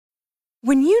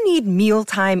When you need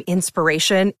mealtime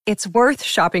inspiration, it's worth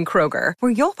shopping Kroger,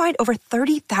 where you'll find over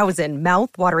 30,000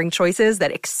 mouth-watering choices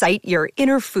that excite your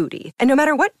inner foodie. And no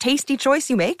matter what tasty choice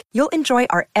you make, you'll enjoy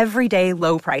our everyday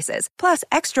low prices, plus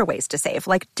extra ways to save,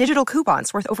 like digital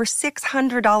coupons worth over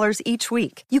 $600 each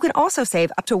week. You can also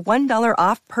save up to $1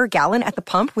 off per gallon at the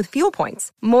pump with fuel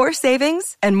points. More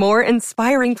savings and more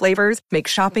inspiring flavors make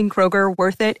shopping Kroger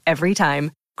worth it every time.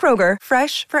 Kroger,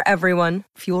 fresh for everyone.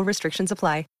 Fuel restrictions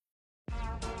apply.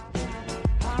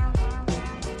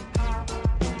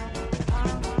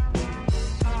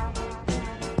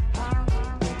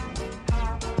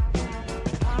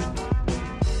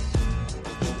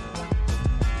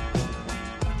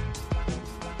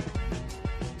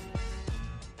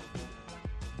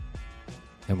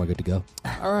 And we're good to go.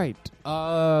 All right,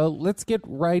 let's get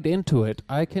right into it.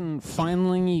 I can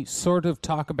finally sort of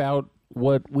talk about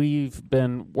what we've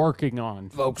been working on.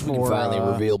 Folks, we can finally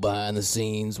reveal behind the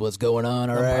scenes what's going on,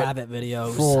 all right? Private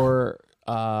videos. For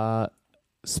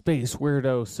Space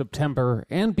Weirdo September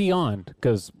and beyond,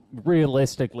 because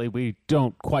realistically, we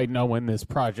don't quite know when this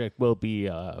project will be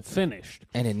finished.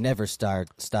 And it never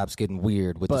stops getting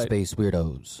weird with the Space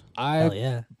Weirdos.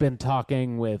 I've been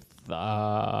talking with,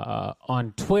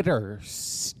 on Twitter,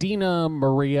 Stina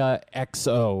Maria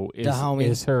XO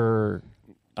is her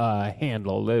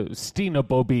handle. Stina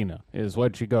Bobina is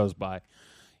what she goes by.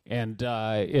 And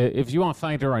if you want to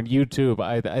find her on YouTube,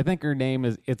 I think her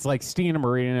name it's like Stina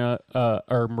Marina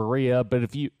or Maria. But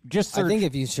if you just search, I think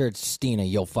if you search Stina,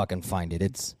 you'll fucking find it.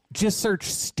 It's just search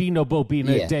Stina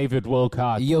Bobina David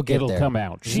Wilcock. You'll get it'll there. Come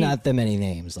out. There's not that many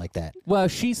names like that. Well,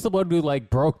 she's the one who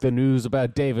broke the news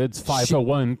about David's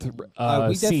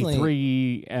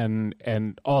 501c3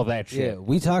 and all that shit. Yeah,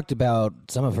 we talked about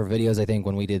some of her videos. I think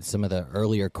when we did some of the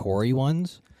earlier Corey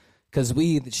ones. Because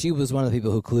she was one of the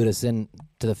people who clued us in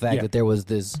to the fact that there was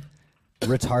this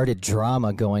retarded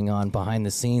drama going on behind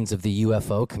the scenes of the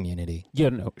UFO community.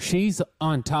 She's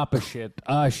on top of shit.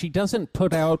 She doesn't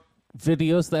put out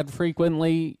videos that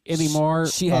frequently anymore.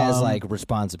 She has,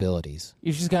 responsibilities.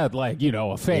 She's got,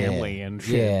 a family and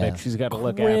shit that she's got to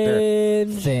look after.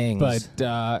 Things.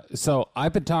 But, so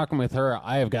I've been talking with her.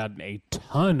 I have gotten a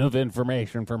ton of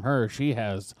information from her. She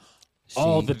has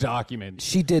all the documents.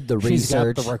 She did the research. She's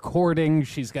got the recording.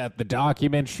 She's got the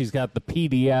documents. She's got the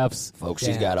PDFs. Folks,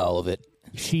 she's got all of it.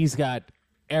 She's got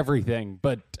everything.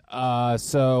 But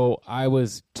so I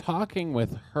was talking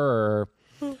with her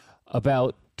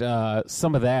about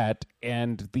some of that,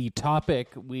 and the topic,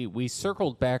 we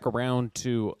circled back around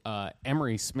to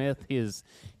Emery Smith, his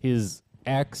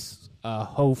ex,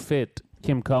 Ho-Fit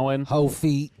Kim Cohen.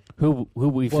 Ho-Feet. Who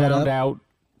we found out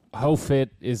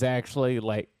Ho-Fit is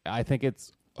actually I think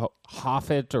it's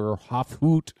Hoffit or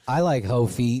Hofhoot. I like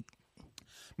Ho-Feet.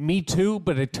 Me too,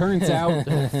 but it turns out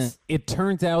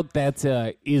that's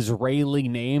a Israeli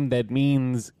name that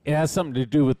means it has something to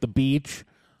do with the beach.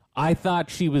 I thought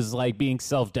she was being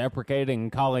self-deprecating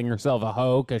and calling herself a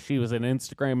hoe because she was an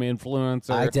Instagram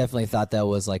influencer. I definitely thought that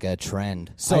was a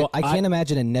trend. So I can't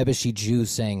imagine a Nebuchadnezzar Jew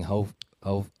saying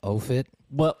Ho-Fit.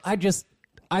 Well,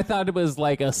 I thought it was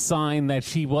a sign that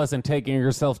she wasn't taking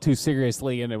herself too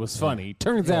seriously and it was funny.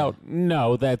 Turns out,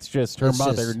 no, that's just her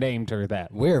mother named her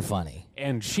that. We're funny.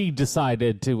 And she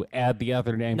decided to add the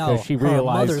other name because she realized...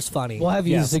 her mother's funny. Well, have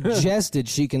you suggested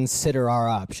she consider our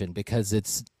option because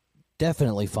it's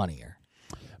definitely funnier?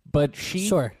 But she...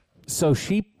 Sure. So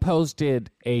she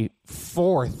posted a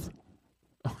fourth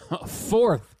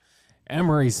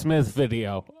Emery Smith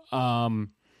video.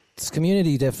 This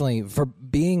community definitely, for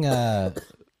being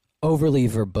overly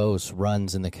verbose,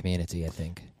 runs in the community, I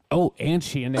think. Oh, and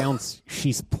she announced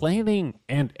she's planning,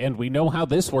 and we know how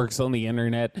this works on the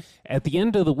internet, at the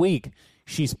end of the week,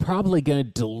 she's probably going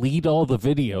to delete all the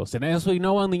videos. And as we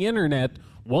know on the internet,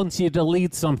 once you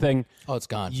delete something... Oh, it's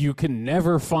gone. You can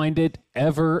never find it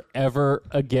ever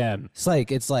again.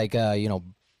 It's like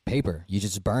paper. You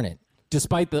just burn it.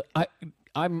 Despite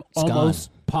I'm almost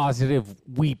positive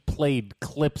we played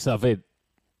clips of it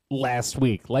last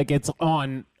week. It's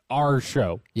on our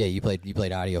show. Yeah, you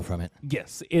played audio from it.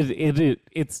 Yes,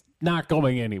 it's not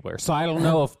going anywhere. So I don't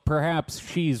know if perhaps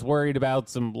she's worried about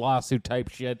some lawsuit type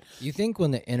shit. You think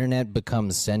when the internet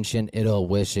becomes sentient, it'll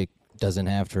wish it doesn't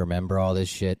have to remember all this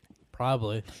shit?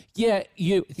 Probably. Yeah,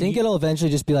 you think it'll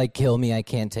eventually just be like, kill me, I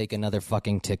can't take another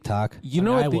fucking TikTok? You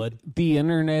know what the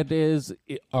internet is?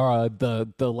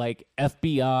 The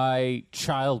FBI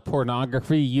child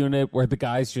pornography unit where the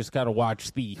guys just got to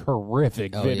watch the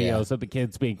horrific videos of the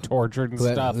kids being tortured and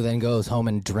stuff. Who then goes home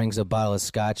and drinks a bottle of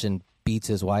scotch and beats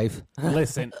his wife?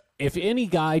 Listen, if any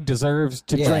guy deserves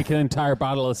to drink an entire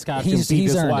bottle of scotch and beat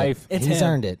his wife, he's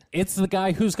earned it. It's the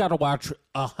guy who's got to watch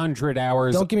 100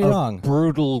 hours Don't get me wrong.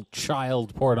 brutal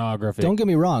child pornography. Don't get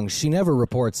me wrong. She never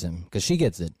reports him because she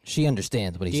gets it. She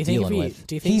understands what he's dealing with.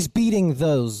 He's beating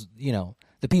those,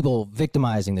 the people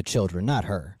victimizing the children, not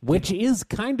her. Which is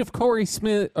kind of Corey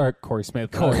Smith. Oh,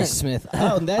 that's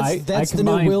the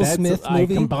new Will Smith movie. I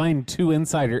combined two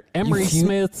insider. Emery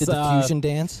Smith's did the fusion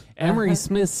dance. Emery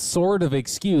Smith's sort of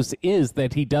excuse is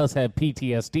that he does have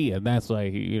PTSD, and that's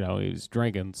why he's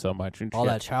drinking so much and all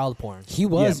that child porn. He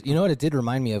was. You know what it did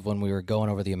remind me of when we were going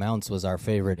over the amounts was our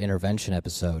favorite intervention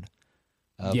episode.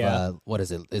 What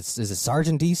is it? Is it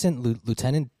Sergeant Decent?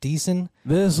 Lieutenant Decent?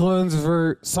 This one's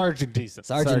for Sergeant Decent.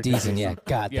 Sergeant Decent, yeah.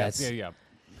 God,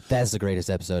 that's the greatest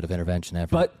episode of intervention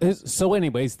ever. But so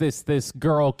anyways, this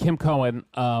girl, Kim Cohen,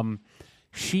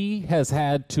 she has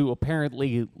had to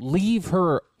apparently leave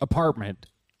her apartment.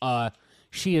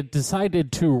 She had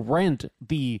decided to rent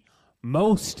the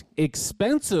most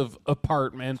expensive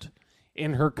apartment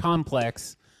in her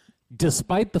complex,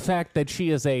 despite the fact that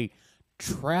she is a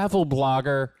travel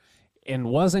blogger and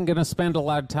wasn't going to spend a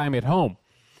lot of time at home.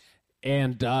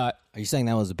 And are you saying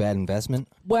that was a bad investment?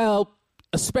 Well,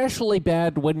 especially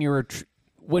bad when you're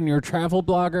a travel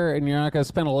blogger and you're not going to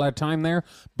spend a lot of time there.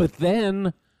 But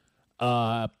then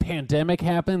pandemic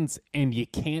happens and you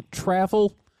can't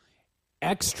travel.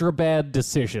 Extra bad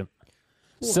decision.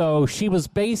 So she was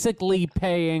basically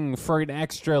paying for an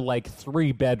extra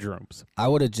 3 bedrooms. I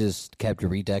would have just kept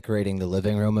redecorating the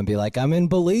living room and be like, I'm in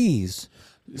Belize.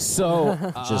 So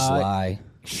just lie.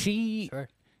 She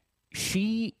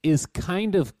is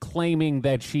kind of claiming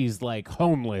that she's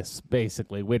homeless,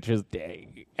 basically, which is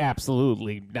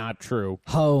absolutely not true.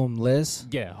 Homeless?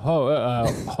 Yeah,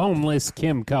 homeless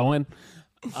Kim Cohen.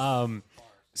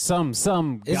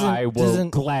 Some guy will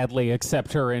gladly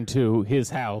accept her into his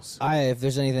house. If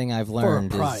there's anything I've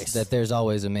learned is that there's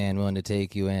always a man willing to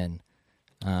take you in.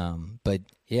 But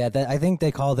yeah, I think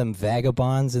they call them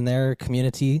vagabonds in their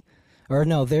community, or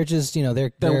no, they're just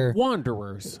they're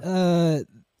wanderers.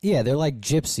 Yeah, they're like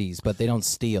gypsies, but they don't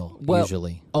steal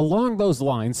usually. Along those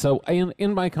lines, so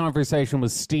in my conversation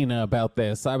with Stina about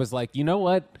this, I was like, you know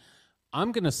what,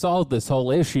 I'm going to solve this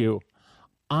whole issue.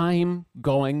 I'm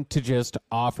going to just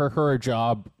offer her a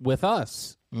job with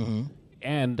us. Mm-hmm.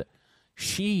 And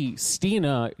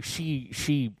Stina,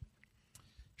 she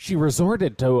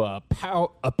resorted to a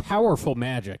powerful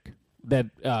magic that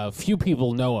few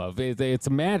people know of. It's a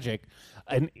magic,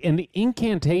 an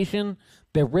incantation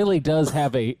that really does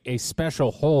have a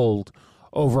special hold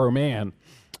over a man.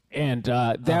 And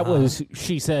that was,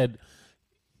 she said,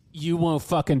 you won't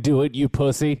fucking do it, you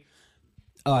pussy.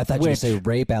 Oh, I thought you were going to say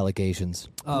rape allegations.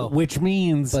 Oh. Which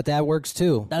means... But that works,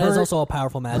 too. That is also a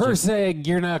powerful magic. Her saying,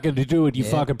 you're not going to do it, you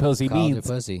fucking pussy, means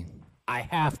pussy. I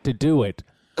have to do it.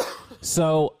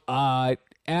 So,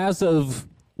 as of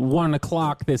 1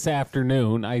 o'clock this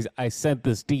afternoon, I sent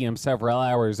this DM several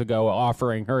hours ago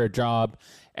offering her a job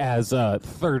as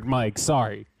third mic.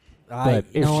 Sorry. But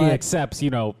if she accepts,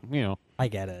 I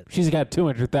get it. She's got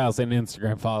 200,000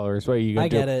 Instagram followers. What are you going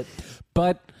to do? I get it.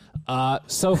 But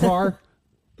so far...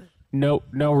 No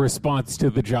response to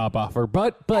the job offer.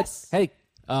 But yes. Hey,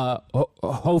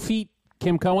 Hofeet,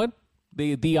 Kim Cohen,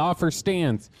 the offer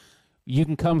stands. You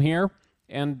can come here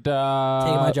and take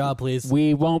my job, please.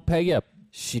 We won't pay you.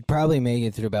 She'd probably made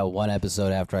it through about one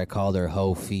episode after I called her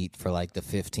Hofeet for the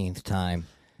 15th time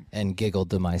and giggled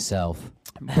to myself.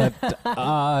 But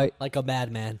like a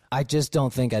madman. I just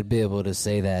don't think I'd be able to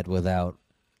say that without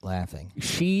laughing.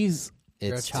 It's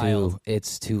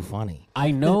too funny.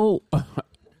 I know.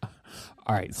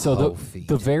 All right, so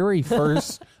the very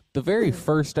first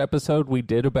episode we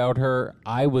did about her,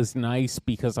 I was nice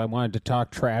because I wanted to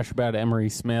talk trash about Emery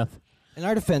Smith. In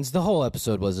our defense, the whole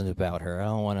episode wasn't about her. I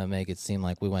don't want to make it seem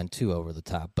like we went too over the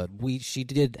top, but she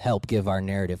did help give our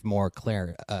narrative more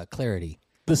clarity.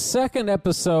 The second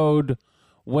episode,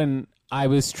 when I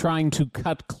was trying to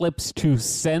cut clips to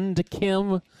send to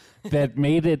Kim that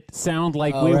made it sound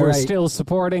like we were still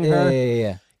supporting her.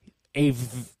 Yeah.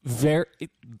 The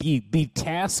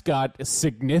task got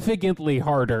significantly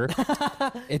harder.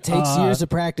 It takes years of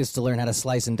practice to learn how to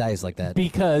slice and dice like that.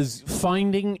 Because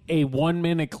finding a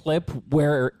 1-minute clip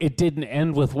where it didn't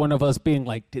end with one of us being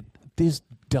like, this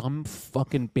dumb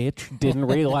fucking bitch didn't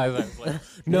realize. I was like,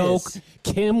 no,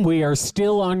 Kim, we are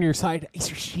still on your side.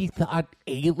 She thought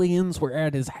aliens were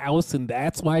at his house and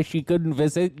that's why she couldn't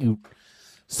visit you.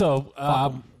 So,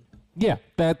 yeah,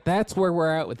 that's where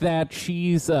we're at with that.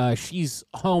 She's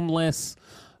homeless.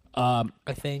 I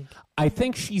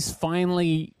think she's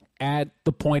finally at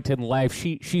the point in life.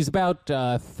 She's about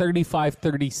 35,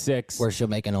 36. Where she'll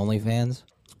make an OnlyFans?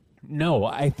 No,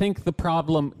 I think the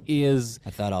problem is... I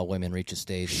thought all women reach a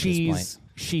stage at this point.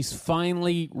 She's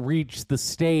finally reached the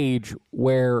stage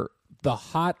where the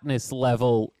hotness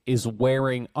level is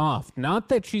wearing off. Not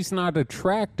that she's not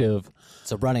attractive.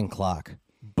 It's a running clock.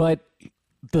 But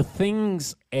the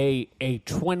things a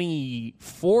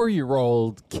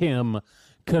 24-year-old Kim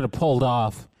could have pulled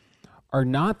off are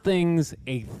not things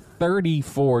a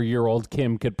 34-year-old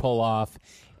Kim could pull off.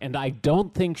 And I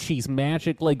don't think she's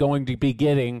magically going to be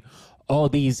getting all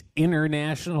these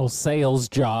international sales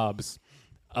jobs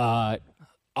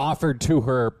offered to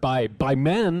her by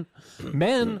men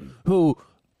who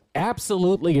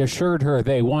absolutely assured her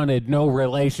they wanted no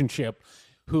relationship,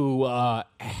 who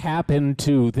happened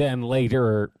to then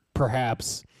later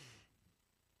perhaps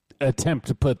attempt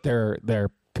to put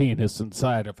their penis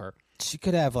inside of her. She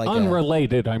could have like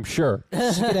unrelated, I'm sure.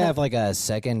 She could have like a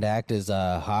second act as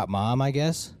a hot mom, I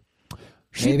guess.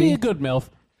 She'd be a good MILF.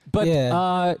 But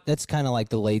yeah, that's kind of like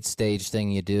the late stage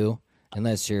thing you do,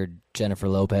 unless you're Jennifer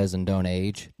Lopez and don't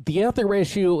age. The other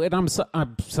issue, and I'm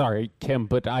sorry, Kim,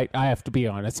 but I have to be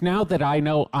honest. Now that I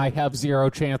know I have zero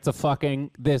chance of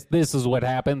fucking, this is what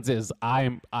happens. Is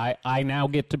I now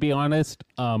get to be honest.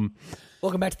 Welcome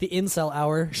back to the Incel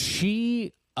Hour.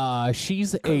 She's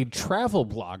a travel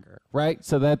blogger, right?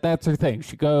 So that's her thing.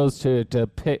 She goes to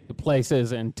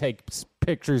places and takes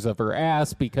pictures of her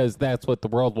ass because that's what the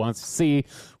world wants to see.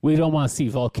 We don't want to see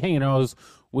volcanoes.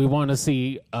 We want to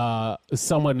see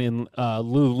someone in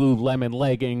Lululemon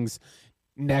leggings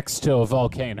next to a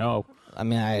volcano. I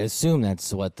mean, I assume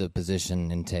that's what the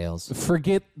position entails.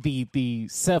 Forget the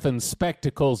 7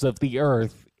 spectacles of the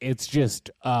earth. It's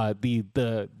just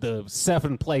the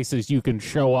 7 places you can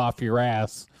show off your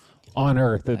ass on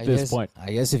Earth at this point.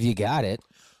 I guess if you got it.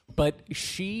 But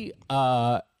she,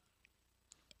 her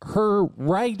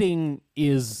writing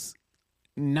is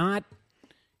not,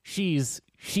 she's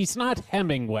not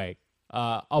Hemingway.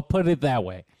 I'll put it that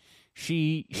way.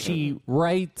 She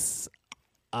writes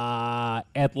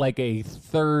at like a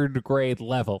 3rd grade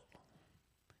level.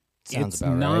 Sounds it's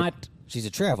about not. Right. She's a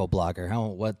travel blogger.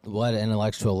 What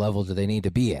intellectual level do they need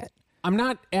to be at? I'm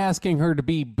not asking her to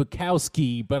be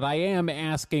Bukowski, but I am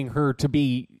asking her to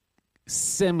be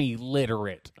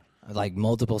semi-literate. Like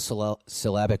multiple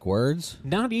syllabic words?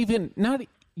 Not.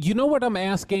 You know what I'm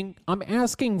asking? I'm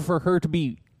asking for her to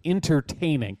be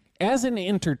entertaining. As an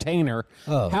entertainer,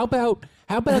 how about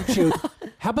you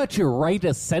write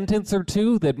a sentence or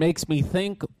two that makes me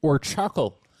think or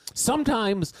chuckle?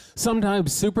 Sometimes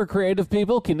super creative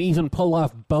people can even pull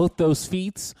off both those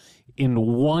feats in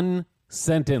one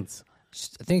sentence.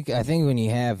 I think when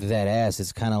you have that ass,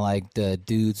 it's kind of like the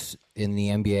dudes in the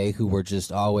NBA who were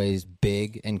just always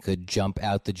big and could jump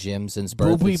out the gym since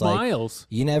birth. Boobie Miles.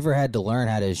 You never had to learn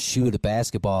how to shoot a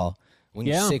basketball when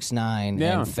you're 6'9"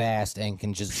 and fast and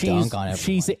can just dunk on everyone.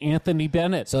 She's Anthony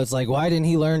Bennett. So it's like, why didn't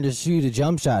he learn to shoot a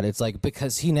jump shot? It's like,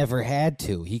 because he never had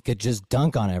to. He could just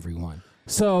dunk on everyone.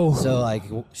 So like,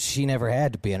 she never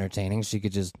had to be entertaining. She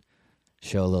could just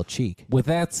show a little cheek. With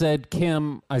that said,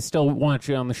 Kim, I still want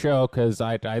you on the show because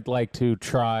I'd like to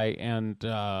try and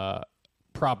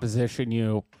proposition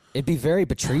you. It'd be very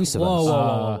Patrice of us.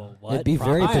 Whoa. What? It'd be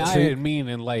very Patrice. I didn't mean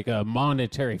in like a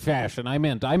monetary fashion. I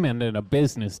meant in a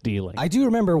business dealing. I do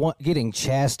remember getting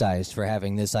chastised for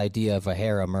having this idea of a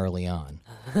harem early on.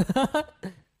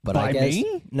 But By I guess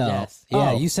me? no. Yes.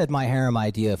 Yeah, you said my harem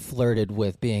idea flirted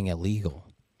with being illegal.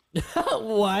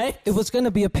 What? It was going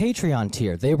to be a Patreon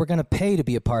tier. They were going to pay to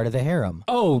be a part of the harem.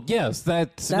 Oh, yes,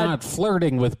 that's not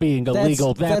flirting with being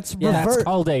illegal. That's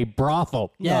called a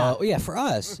brothel. Yeah, no, for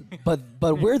us. But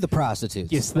we're the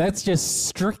prostitutes. Yes, that's just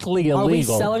strictly illegal. Are we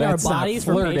selling that's our bodies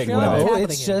not for flirting Patreon? with it. No,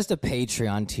 it's just a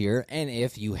Patreon tier, and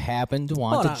if you happen to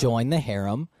want to join the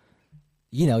harem,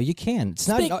 you can. It's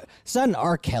not an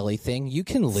R. Kelly thing. You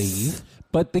can leave.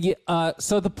 But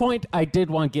so the point I did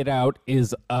want to get out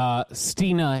is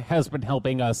Stina has been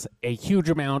helping us a huge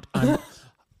amount.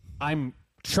 I'm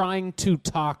trying to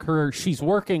talk her. She's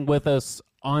working with us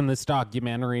on this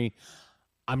documentary.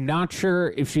 I'm not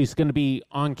sure if she's going to be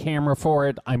on camera for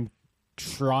it. I'm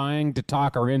trying to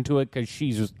talk her into it because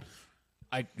she's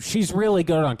really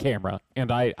good on camera,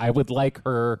 and I would like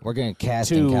her. We're going to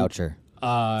casting couch her.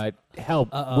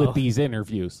 Help with these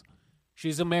interviews.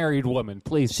 She's a married woman.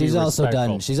 Please, she's also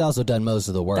done most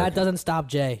of the work. That doesn't stop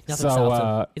Jay. Nothing stops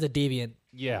him. He's a deviant.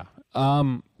 Yeah.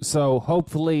 So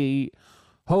hopefully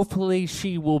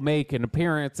she will make an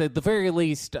appearance. At the very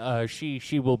least,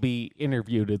 she will be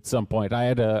interviewed at some point. I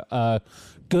had a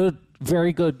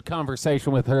very good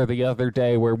conversation with her the other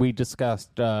day where we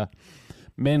discussed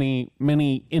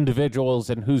many individuals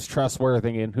and who's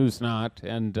trustworthy and who's not,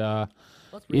 and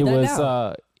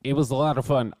it was a lot of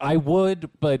fun. I would,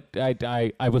 but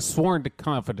I was sworn to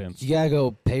confidence. You gotta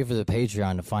go pay for the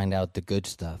Patreon to find out the good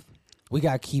stuff. We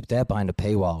gotta keep that behind a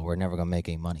paywall. We're never gonna make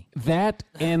any money. That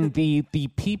and the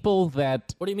people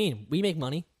that What do you mean? We make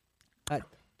money.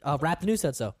 Rap the News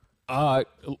said so.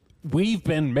 we've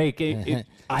been making.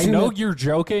 I know you're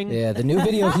joking. Yeah, the new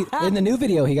video. In the new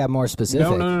video, he got more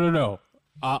specific. No.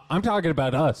 I'm talking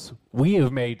about us. We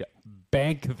have made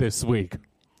bank this week.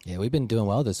 Yeah, we've been doing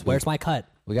well this week. Where's my cut?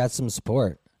 We got some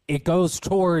support. It goes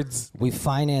towards We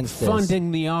financed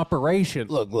funding the operation.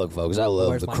 Look, folks, I love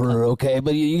Where's the my crew, okay?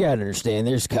 But you got to understand,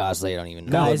 there's costs they don't even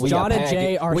know. Guys, We John got and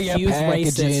Jay are we got huge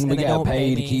racists, packaging, and we they got don't pay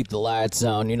paid to me. keep the lights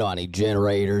on. You know, I need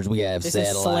generators. We have This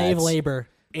satellites. is slave labor.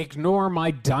 Ignore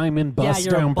my diamond bust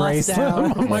you're a down bust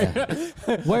bracelet.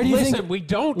 down. Where do you Listen, think? we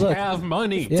don't Look, have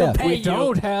money. Yeah. To pay We you.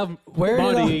 don't have Where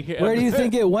money. do you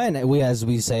think it went? As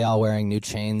we say, all wearing new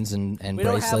chains and We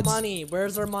don't bracelets. have money.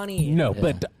 Where's our money? No,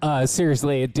 but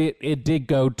seriously, it did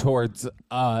go towards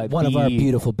One of our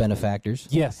beautiful benefactors.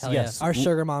 Yes, Hell yes. yeah. Our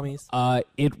sugar mommies.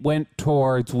 It went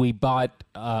towards we bought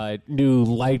new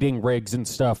lighting rigs and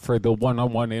stuff for the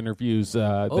one-on-one interviews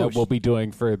that we'll be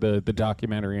doing for the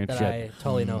documentary and That shit. I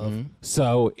totally know of.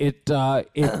 So it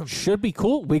should be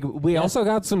cool. We also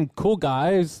got some cool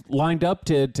guys lined up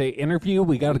to interview.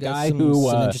 We got a guy some who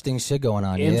interesting shit going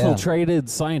on. infiltrated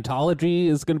Scientology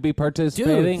is going to be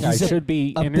participating. I he's should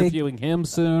be a big- interviewing him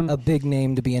soon. A big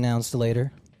name to be announced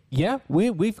later. Yeah,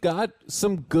 we've got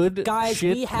some good Guys,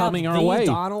 shit we have coming our the way.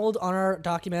 Donald on our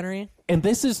documentary. And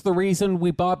this is the reason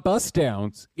we bought bust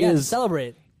downs. Yeah, to is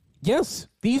celebrate. yes,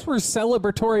 these were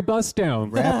celebratory bust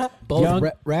downs. Both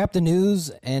Young- Rap the News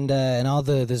and all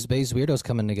the space weirdos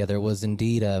coming together was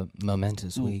indeed a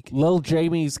momentous week. Lil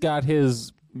Jamie's got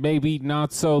his maybe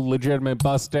not so legitimate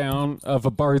bust down of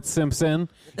a Bart Simpson.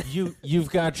 You've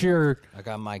got your I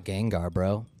got my Gengar,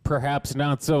 bro. perhaps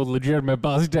not so legitimate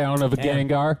bust down of a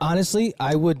Gengar. Honestly,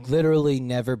 I would literally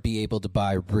never be able to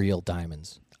buy real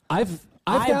diamonds. I've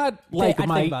got like I'd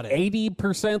my think about it.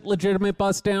 80% legitimate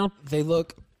bust down. They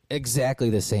look exactly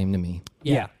the same to me.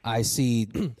 Yeah.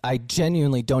 I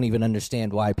genuinely don't even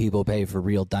understand why people pay for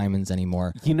real diamonds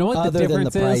anymore. You know what other the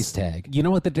difference than the price is? tag. You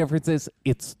know what the difference is?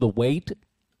 It's the weight.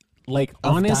 Like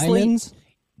Of honestly, diamonds?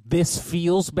 this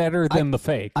feels better than the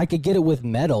fake. I could get it with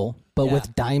metal, but Yeah.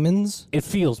 with diamonds, It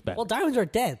feels better. Well, diamonds are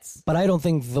dense. but I don't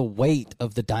think the weight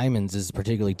of the diamonds is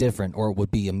particularly different, or it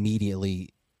would be immediately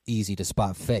easy to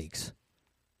spot fakes.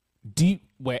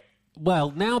 Wait.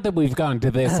 Well, now that we've gone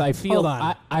to this, I feel Hold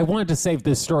on. I wanted to save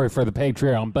this story for the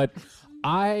Patreon, but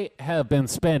I have been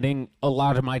spending a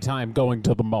lot of my time going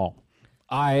to the mall.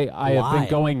 I have Why? been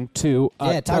going to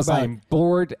Yeah, talk because about I'm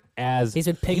bored as He's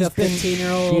been picking up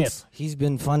 15-year-olds. shit. He's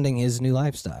been funding his new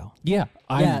lifestyle. Yeah,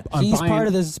 I'm He's buying, part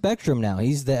of the spectrum now.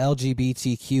 He's the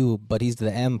LGBTQ, but he's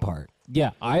the M part.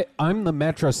 Yeah, I'm the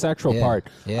metrosexual Yeah, part.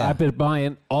 yeah. I've been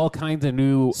buying all kinds of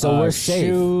new So we're safe.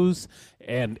 shoes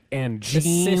and The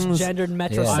jeans. cisgendered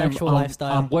metrosexual I'm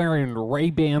lifestyle. I'm wearing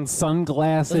Ray-Ban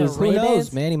sunglasses. Those are Who Ray-Bans?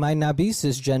 knows, man? He might not be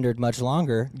cisgendered much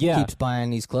longer. Yeah. Keeps buying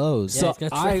these clothes Yeah, it's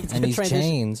gonna I- it's and gonna these transition.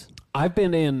 chains. I've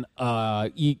been in.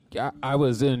 I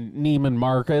was in Neiman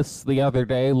Marcus the other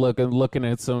day, looking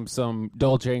at some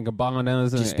Dolce and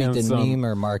Gabbanas Did you speak and to some. Neem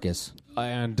or Marcus?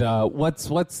 And what's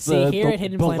See, the here the at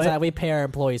Hidden Bale- Points, we pay our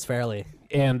employees fairly.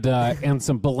 and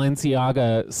some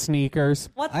Balenciaga sneakers.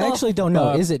 What I actually don't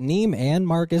know. Is it Neem and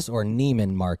Marcus or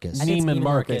Neiman Marcus? think it's Neiman Neiman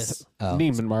Marcus. Oh.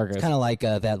 Neiman Marcus. Kind of like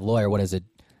that lawyer. What is it?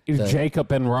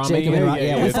 Jacob and Rami. Jacob and Ron-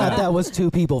 yeah, we thought yeah. that was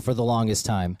two people for the longest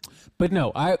time. But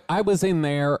no, I was in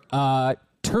there.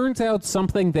 Turns out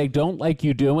something they don't like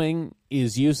you doing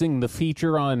is using the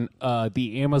feature on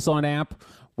the Amazon app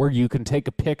where you can take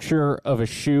a picture of a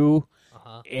shoe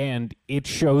and it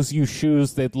shows you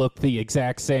shoes that look the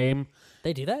exact same,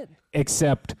 They do that?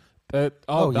 except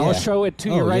I'll yeah. show it to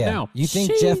you Oh, right yeah. now. You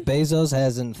think Jeff Bezos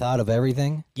hasn't thought of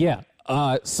everything? Yeah.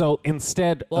 So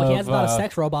instead Well, of he has a lot of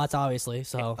sex robots, obviously.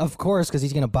 So Of course, because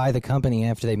he's going to buy the company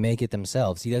after they make it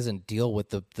themselves. He doesn't deal with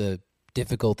the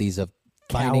difficulties of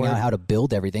finding Coward. out how to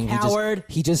build everything. Coward.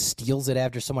 He just steals it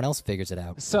after someone else figures it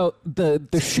out. So the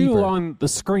shoe cheaper. on the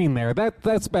screen there,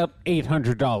 that's about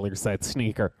 $800, that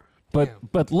sneaker.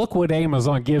 But look what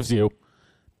Amazon gives you.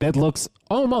 That looks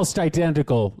almost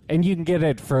identical, and you can get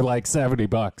it for like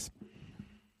 $70.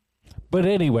 But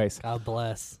anyways, God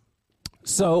bless.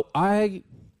 so I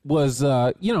was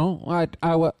I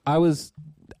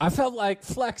felt like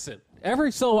flexing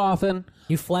every so often.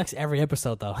 You flex every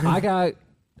episode, though. I got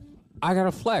I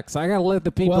gotta flex. I gotta let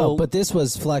the people. Well, but this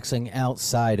was flexing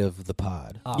outside of the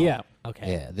pod. Oh, yeah.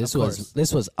 Okay. Yeah, this was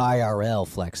IRL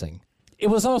flexing. It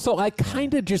was also, I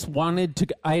kind of just wanted to,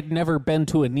 I had never been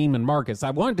to a Neiman Marcus. I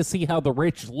wanted to see how the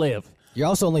rich live. You're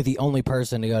also only the only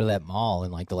person to go to that mall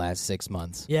in like the last 6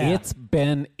 months. Yeah. It's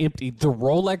been empty. The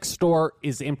Rolex store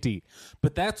is empty.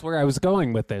 But that's where I was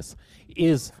going with this,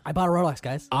 is I bought a Rolex,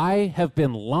 guys. I have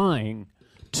been lying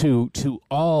to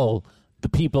all the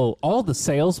people, all the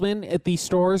salesmen at these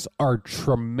stores are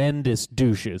tremendous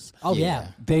douches. Oh, yeah.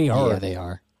 They are. Yeah, they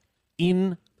are.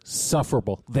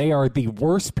 Insufferable. They are the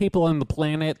worst people on the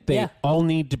planet. They all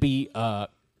need to be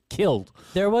killed.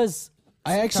 There was...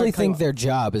 I actually think their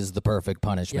job is the perfect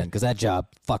punishment because that job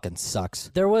fucking sucks.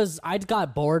 I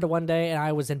got bored one day and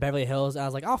I was in Beverly Hills and I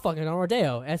was like, oh, fucking on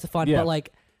Rodeo. It's fun. Yeah. But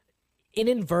like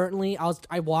inadvertently,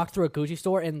 I walked through a Gucci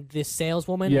store and this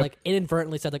saleswoman like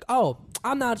inadvertently said like, oh,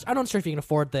 I'm not sure if you can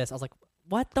afford this. I was like,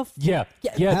 what the Yeah.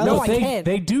 no, I they, can't.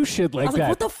 They do shit like I was that. like,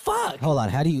 what the fuck? Hold on,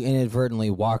 how do you inadvertently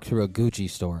walk through a Gucci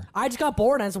store? I just got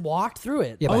bored and I just walked through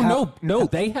it. Yeah, but Oh, no,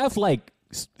 they have like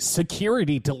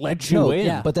security to let you in.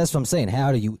 yeah. But that's what I'm saying.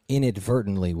 How do you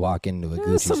inadvertently walk into a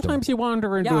Gucci store? Sometimes you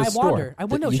wander into a I store. wander. I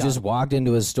window You shop. just walked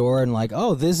into a store and like,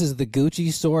 oh, this is the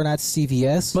Gucci store, not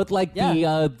CVS. But like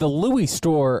the Louis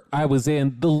store I was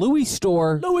in, the Louis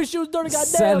store Louis shoes dirty goddamn.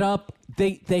 set up.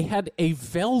 They had a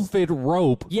velvet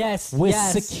rope. Yes, with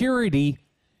yes. security.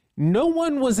 No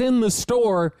one was in the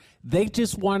store. They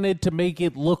just wanted to make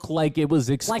it look like it was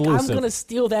exclusive. Like I'm gonna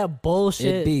steal that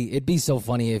bullshit. It'd be so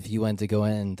funny if you went to go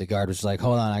in and the guard was like,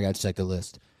 hold on, I got to check the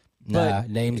list. Nah,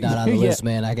 name's not on the Yeah. list,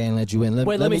 man. I can't let you in.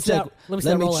 Wait, let me see check. that- let me see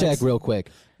that Rolex. check real quick.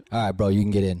 All right, bro, you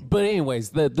can get in. But anyways,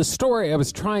 the story I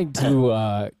was trying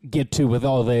to get to with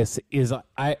all this is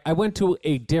I went to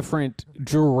a different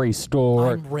jewelry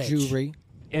store. I'm rich. Jewelry.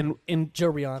 And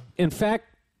Jewelry on. in fact,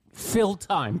 fill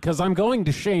time because I'm going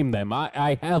to shame them.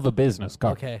 I have a business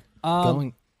card. Okay.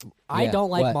 I Yeah,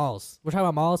 don't like what? malls. We're talking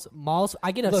about malls. Malls.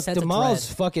 I get a Look, sense the of mall's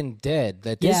dread. fucking dead.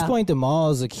 At this Yeah. point, the mall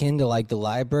is akin to like the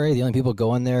library. The only people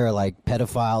going there are like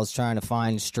pedophiles trying to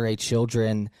find stray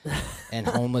children and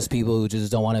homeless people who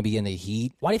just don't want to be in the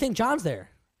heat. Why do you think John's there?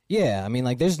 Yeah, I mean,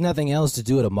 like, there's nothing else to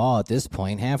do at a mall at this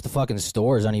point. Half the fucking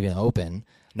stores aren't even open.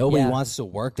 Nobody Yeah. wants to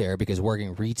work there because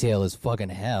working retail is fucking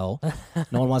hell.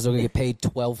 No one wants to get paid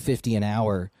 $12.50 an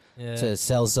hour to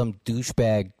sell some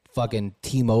douchebag fucking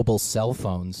T-Mobile cell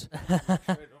phones.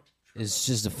 It's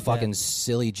just a fucking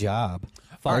silly job.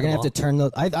 They're gonna have to turn the.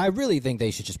 I really think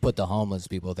they should just put the homeless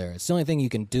people there. It's the only thing you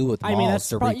can do with malls. I mean, that's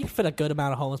to probably, you can fit a good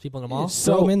amount of homeless people in a mall.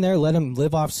 throw them in there, let them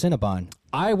live off Cinnabon.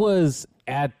 I was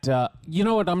at, you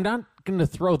know what, I'm not going to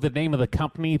throw the name of the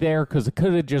company there because it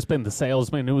could have just been the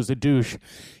salesman who was a douche.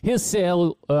 His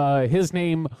name,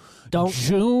 June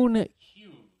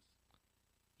Hughes.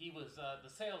 He was the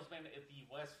salesman at the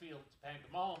Westfield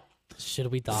Topanga Mall. Should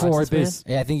we dox For this man? this,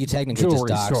 Yeah, I think you technically just Jewelry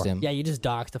doxed store. him. Yeah, you just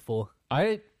doxed a fool.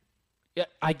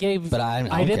 I gave, But I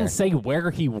don't I didn't care. say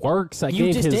where he works. I You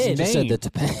gave just his did. name. Just said the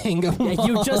Topanga Yeah, Mall.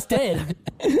 you just did.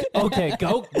 Okay,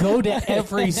 go to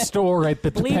every store at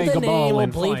the Bleep Topanga the Mall name. We'll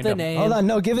and bleep find the him. name. Hold on,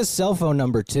 no, give his cell phone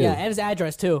number too. Yeah, and his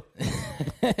address too.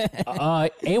 818-340.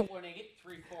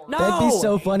 No, That'd be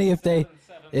so funny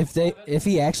if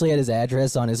he actually had his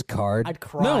address on his card. I'd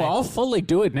cry. No, I'll fully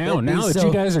do it now. That'd be Now that so-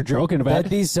 you guys are joking about That'd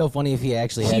it. be so funny if he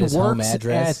actually had He his home works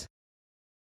address. at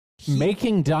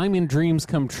Making Diamond Dreams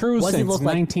Come True What does he since look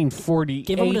like? 1948.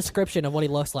 Give him a description of what he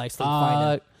looks like so we can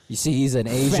find him. You see, he's an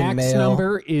Asian fax male.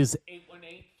 number is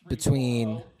 818-340-8784.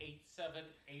 Between-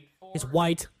 He's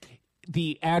white.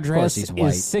 The address he's white.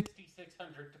 is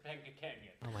 6600 Topanga Canyon.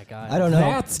 Oh my god. I don't know.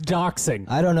 That's doxing.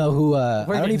 I don't know who. I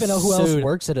don't getting even know who else sued.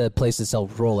 works at a place that sells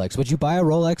Rolex. Would you buy a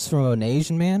Rolex from an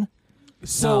Asian man?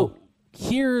 So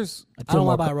here's I don't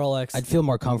want to buy a Rolex. I'd feel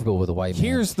more comfortable with a white man.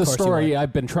 Here's the course you story would.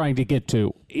 I've been trying to get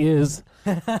to is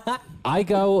I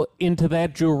go into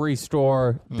that jewelry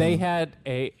store. They had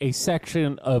a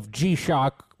section of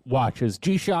G-Shock watches.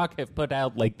 G-Shock have put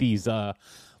out like these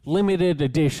limited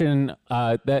edition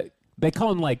that they call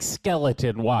them like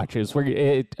skeleton watches where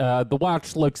the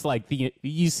watch looks like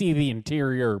you see the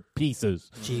interior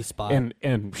pieces G-spot.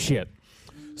 and shit.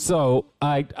 So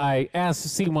I asked to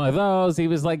see one of those. He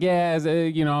was like, "Yeah,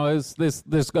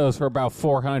 this goes for about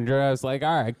 $400." I was like,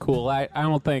 "All right, cool.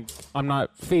 I'm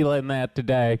not feeling that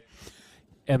today."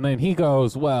 And then he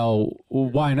goes, "Well,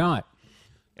 why not?"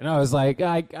 And I was like,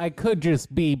 I could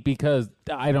just be because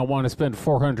I don't want to spend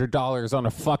 $400 on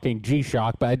a fucking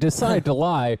G-Shock, but I decided to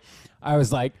lie. I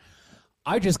was like,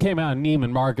 I just came out of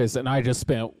Neiman Marcus and I just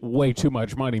spent way too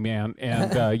much money, man.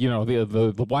 And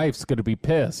the wife's gonna be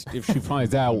pissed if she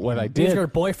finds out what I He's did. her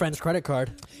boyfriend's credit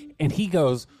card. And he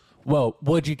goes, well,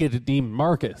 what'd you get at Neiman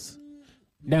Marcus?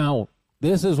 Now,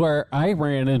 this is where I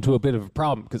ran into a bit of a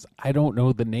problem because I don't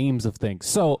know the names of things.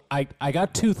 So I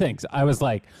got two things. I was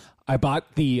like, I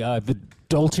bought the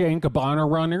Dolce & Gabbana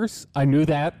runners. I knew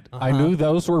that. I knew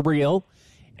those were real.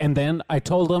 And then I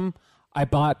told them I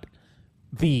bought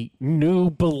the new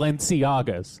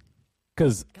Balenciagas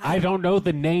because I don't know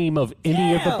the name of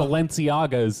any of the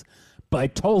Balenciagas. But I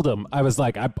told him, I was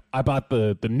like, I bought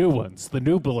the new ones, the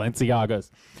new Balenciagas.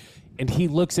 And he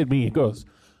looks at me and goes,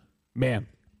 man,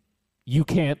 you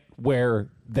can't wear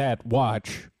that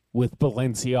watch with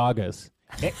Balenciagas.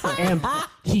 And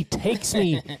he takes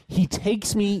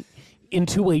me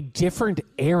into a different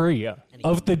area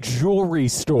of the jewelry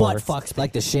store. Butt fucks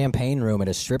like the champagne room at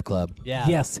a strip club. Yeah.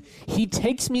 Yes. He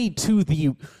takes me to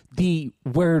the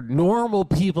where normal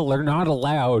people are not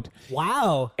allowed.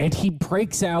 Wow. And he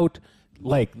breaks out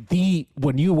like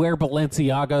when you wear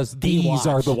Balenciagas, these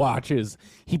are the watches.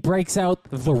 He breaks out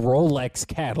the Rolex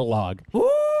catalog.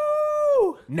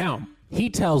 Woo! Now,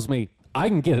 he tells me I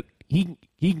can get he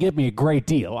can get me a great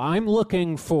deal. I'm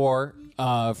looking for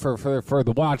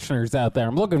the watch nerds out there.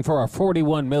 I'm looking for a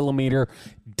 41 millimeter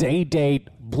day date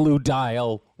blue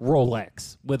dial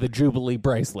Rolex with a Jubilee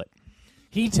bracelet.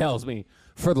 He tells me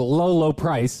for the low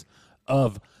price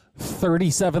of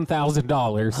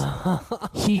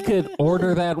 $37,000, he could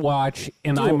order that watch,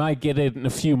 and I might get it in a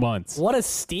few months. What a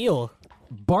steal!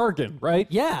 Bargain, right?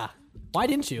 Yeah. Why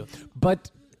didn't you?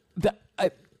 But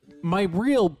my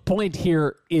real point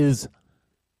here is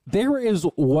there is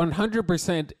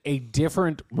 100% a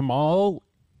different mall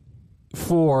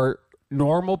for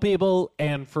normal people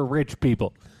and for rich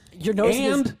people. You're noticing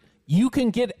and you can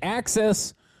get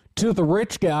access to the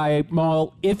rich guy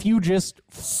mall if you just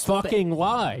fucking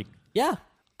lie. Yeah.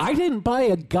 I didn't buy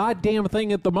a goddamn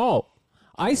thing at the mall.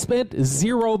 I spent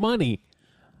zero money.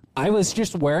 I was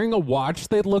just wearing a watch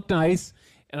that looked nice,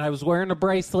 and I was wearing a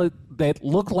bracelet that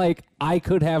looked like I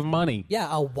could have money. Yeah,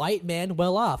 a white man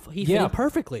well off. He fit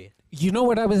perfectly. You know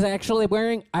what I was actually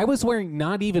wearing? I was wearing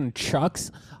not even Chucks.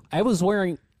 I was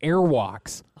wearing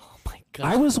Airwalks. Oh, my God.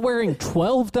 I was wearing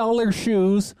 $12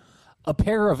 shoes, a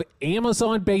pair of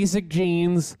Amazon basic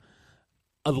jeans,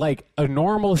 like a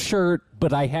normal shirt,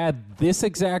 but I had this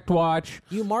exact watch.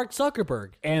 You Mark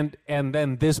Zuckerberg. And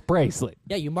then this bracelet.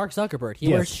 Yeah, you Mark Zuckerberg. He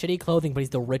wears shitty clothing, but he's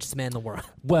the richest man in the world.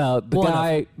 Well, the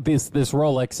guy, this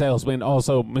Rolex salesman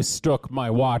also mistook my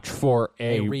watch for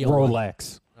a real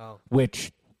Rolex,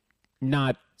 which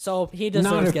so he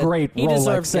deserves not a great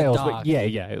Rolex salesman. Yeah,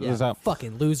 it was a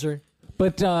fucking loser.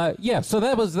 But so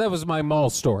that was my mall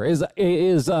store.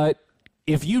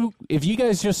 If you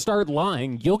guys just start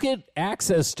lying, you'll get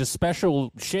access to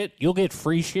special shit. You'll get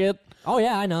free shit. Oh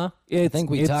yeah, I know. I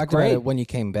think we talked about it when you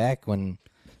came back, when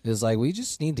it was like, we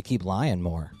just need to keep lying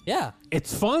more. Yeah.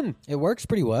 It's fun. It works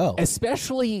pretty well.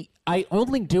 Especially, I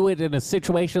only do it in a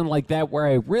situation like that where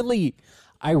I really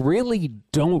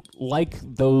don't like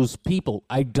those people.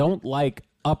 I don't like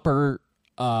upper,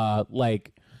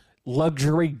 like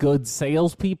luxury goods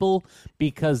salespeople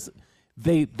because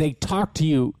they talk to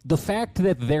you. The fact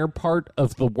that they're part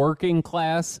of the working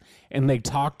class and they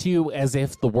talk to you as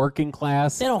if the working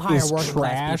class they don't hire is working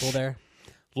trash. class people there.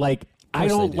 Like I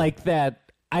don't like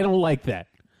that. I don't like that.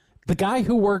 The guy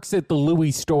who works at the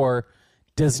Louis store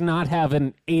does not have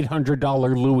an $800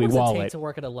 Louis What does wallet. it take to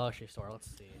work at a luxury store? Let's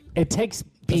see. It takes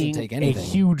being take a anything.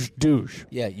 huge douche.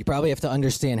 Yeah, you probably have to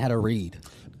understand how to read.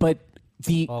 But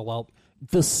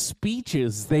the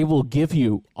speeches they will give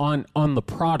you on the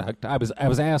product. I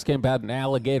was asking about an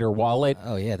alligator wallet.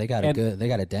 Oh yeah, they got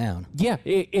it down. Yeah,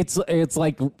 it's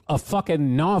like a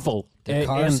fucking novel. The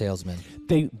car salesman.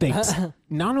 They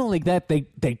not only that,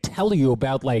 they tell you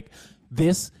about like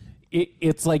this.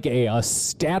 It's like a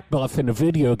stat buff in a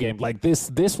video game. Like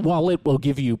this wallet will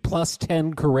give you plus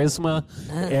 10 charisma,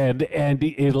 and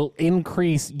it'll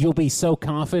increase. You'll be so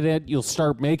confident you'll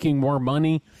start making more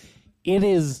money. It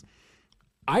is.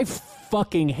 I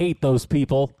fucking hate those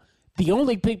people. The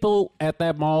only people at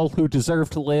that mall who deserve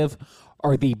to live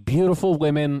are the beautiful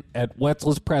women at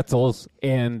Wetzel's Pretzels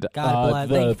and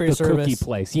the cookie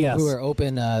place. Yes, who are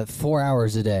open 4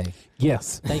 hours a day.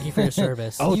 Yes. Thank you for your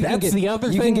service. That's the other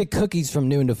thing. You can get cookies from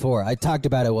noon to 4. I talked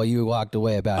about it while you walked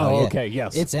away about it. Oh, okay,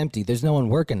 yes. It's empty. There's no one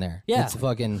working there. Yeah. It's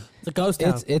fucking... It's a ghost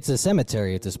town. It's a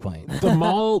cemetery at this point. The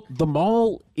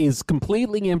mall is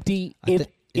completely empty.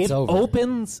 It over.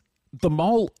 opens... The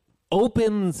mall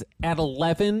opens at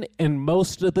 11, and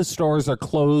most of the stores are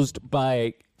closed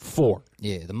by 4.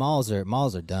 Yeah, the malls are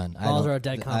done. Malls are a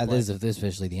dead complex. This is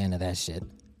officially the end of that shit.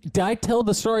 Did I tell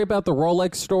the story about the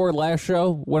Rolex store last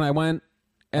show when I went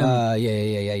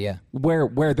Yeah.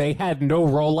 Where they had no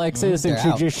Rolexes, and she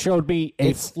out. just showed me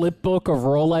a flip book of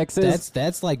Rolexes.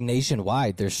 That's like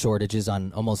nationwide. There's shortages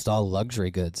on almost all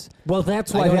luxury goods. Well,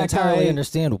 that's why I don't that entirely guy.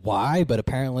 understand why, but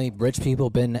apparently rich people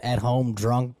been at home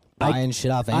drunk buying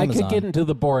shit off Amazon. I could get into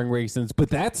the boring reasons, but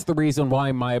that's the reason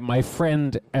why my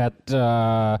friend at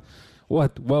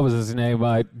what was his name?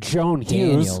 Joan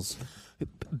Hughes. Daniels.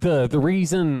 The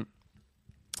reason,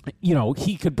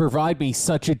 he could provide me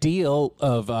such a deal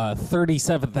of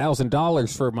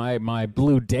 $37,000 for my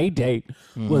Blue Day date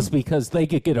was because they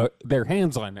could get their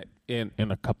hands on it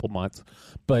in a couple months.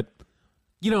 But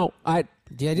the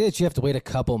idea that you have to wait a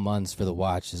couple months for the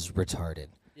watch is retarded.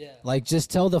 Yeah. Like,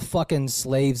 just tell the fucking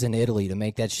slaves in Italy to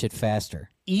make that shit faster.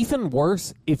 Even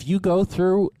worse, if you go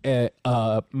through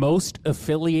most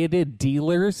affiliated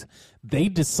dealers, they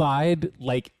decide,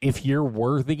 like, if you're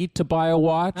worthy to buy a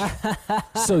watch.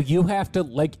 So you have to,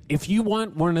 like, if you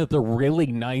want one of the really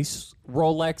nice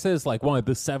Rolexes, like one of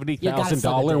the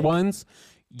 $70,000 ones,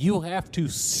 you have to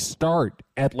start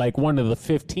at, like, one of the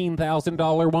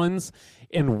 $15,000 ones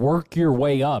and work your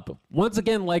way up. Once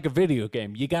again, like a video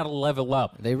game, you got to level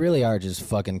up. They really are just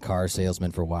fucking car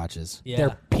salesmen for watches. Yeah.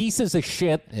 They're pieces of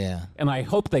shit. Yeah. And I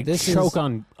hope they choke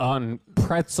on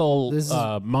pretzel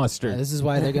mustard. This is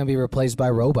why they're going to be replaced by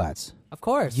robots. Of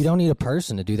course. You don't need a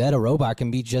person to do that. A robot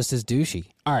can be just as douchey.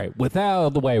 All right, with that out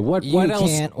of the way, what else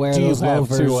can't wear do those you have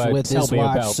loafers to with tell this me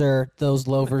watch, about? sir. Those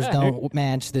loafers don't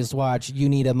match this watch. You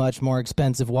need a much more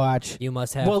expensive watch. You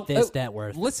must have this net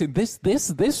worth. Listen,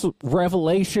 this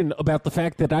revelation about the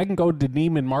fact that I can go to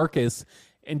Neiman Marcus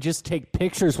and just take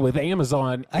pictures with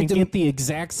Amazon and get the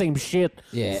exact same shit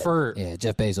for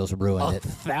Jeff Bezos ruined it.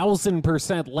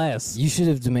 1,000% less. You should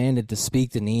have demanded to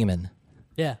speak to Neiman.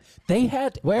 Yeah. They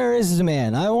had... Where is the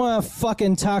man? I want to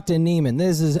fucking talk to Neiman.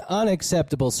 This is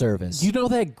unacceptable service. You know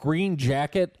that green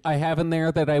jacket I have in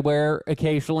there that I wear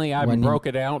occasionally? I haven't broke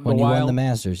it out in a while. When you won the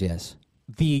Masters, yes.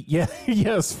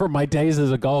 Yes, from my days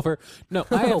as a golfer. No,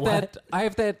 I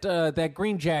have that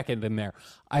green jacket in there.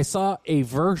 I saw a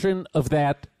version of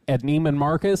that at Neiman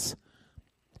Marcus.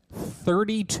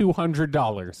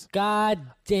 $3,200. God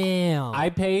damn. I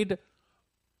paid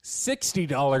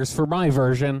 $60 for my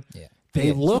version. Yeah.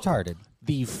 They look retarded.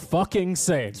 The fucking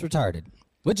same. It's retarded.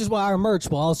 Which is why our merch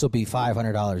will also be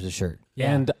 $500 a shirt.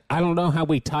 Yeah. And I don't know how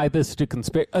we tie this to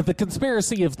the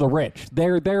conspiracy of the rich.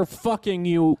 They're fucking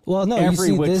you. Well, no, every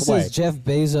you see, which this way. is Jeff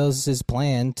Bezos'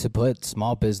 plan to put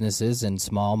small businesses and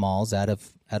small malls out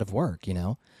of work.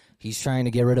 He's trying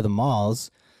to get rid of the malls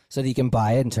so that he can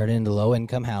buy it and turn it into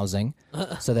low-income housing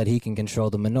so that he can control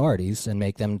the minorities and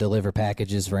make them deliver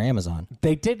packages for Amazon.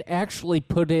 They did actually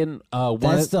put in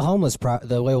That's the homeless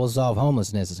the way we'll solve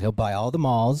homelessness is he'll buy all the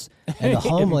malls and the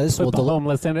homeless will the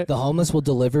homeless in it. The homeless will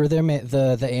deliver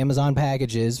the Amazon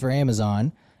packages for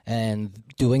Amazon, and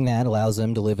doing that allows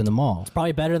them to live in the mall. It's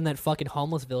probably better than that fucking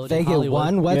homeless village They in get Hollywood.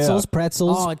 one Wetzel's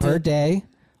pretzels per day,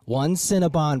 one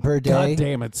Cinnabon per day. God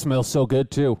damn, it smells so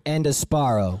good too. And a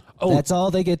Sparrow. Oh, that's all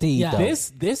they get to eat. Yeah. Though.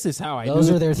 This is how I Those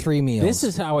knew are their 3 meals. This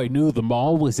is how I knew the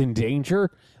mall was in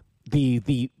danger. The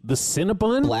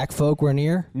Cinnabon. Black folk were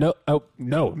near. No,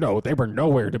 no, they were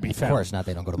nowhere to be found. Of course not.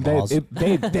 They don't go to malls.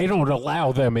 They don't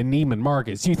allow them in Neiman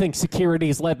Marcus. You think security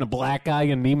is letting a black guy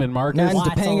in Neiman Marcus?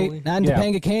 Not in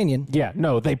Topanga Canyon. Yeah,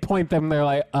 no, they point them. They're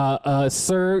like,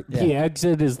 sir, the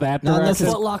exit is that Not unless direction.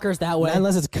 it's Foot Locker's that way. Not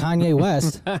unless it's Kanye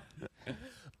West.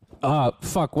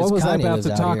 Fuck, what was I about to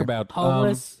talk about?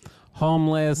 Homeless.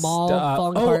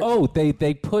 Mall,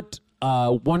 they put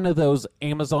one of those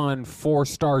Amazon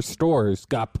 4-star stores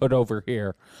got put over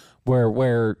here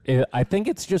where I think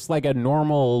it's just like a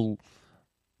normal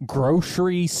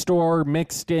grocery store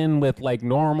mixed in with like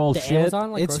normal shit.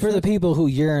 Amazon, It's for the people who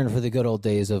yearn for the good old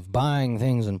days of buying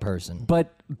things in person.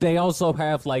 But they also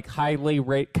have like highly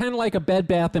rate, kind of like a Bed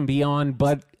Bath and Beyond,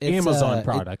 but Amazon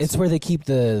products. It's where they keep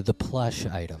the plush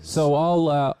items. So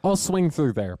I'll swing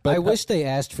through there. But I wish they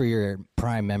asked for your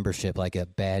Prime membership, like a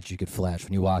badge you could flash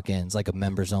when you walk in. It's like a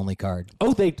members only card.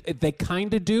 Oh, they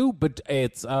kind of do, but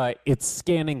it's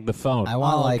scanning the phone. I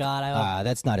want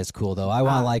that's not as cool though. I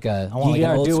want an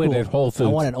old do school. it at Whole Foods.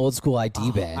 I want an old school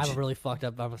ID badge. I'm really fucked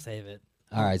up. I'm gonna save it.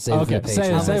 All right, save it for the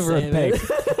Patreon. Save for the page.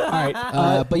 All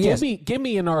right, but yes, give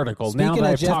me an article. Speaking Now that of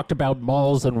I've Jeff- talked about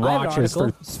malls and I have an watches for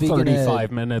article. Speaking of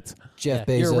 35 minutes. Jeff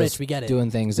Yeah, Bezos you're rich, we get it.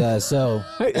 doing things. So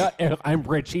I'm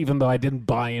rich even though I didn't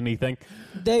buy anything.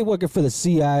 they working for the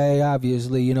CIA,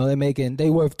 obviously. They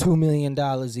worth $2 million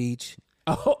each.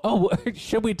 Oh,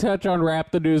 should we touch on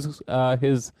Rap the News?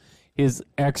 His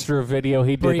extra video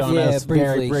he did on us briefly.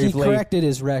 very briefly. He corrected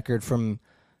his record from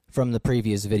from the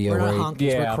previous video. We're not where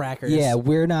honkies, we're crackers. Yeah,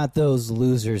 we're not those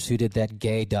losers who did that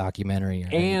gay documentary or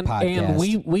podcast. And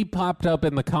we popped up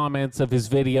in the comments of his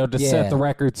video to set the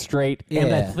record straight. Yeah.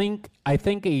 And I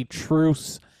think a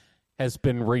truce has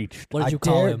been reached. What did you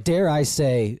call him? Dare I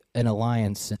say an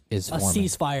alliance is A forming.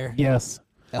 ceasefire. Yes.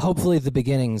 Hopefully the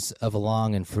beginnings of a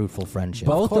long and fruitful friendship.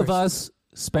 Both of us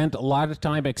spent a lot of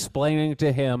time explaining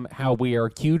to him how we are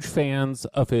huge fans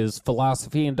of his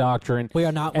philosophy and doctrine. We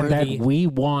are not and worthy. that we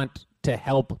want to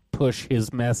help push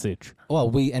his message. Well,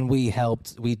 we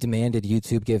demanded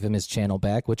YouTube give him his channel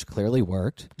back, which clearly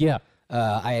worked. Yeah.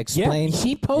 I explained.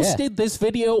 He posted this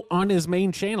video on his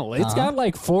main channel. It's got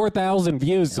like 4,000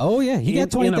 views. Oh, yeah. He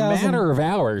got 20,000 in a matter of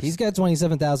hours. He's got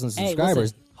 27,000 Hey, subscribers.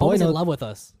 listen, Homie's in love with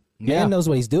us. Man knows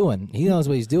what he's doing. He knows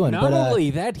what he's doing. Not but, only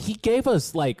that, he gave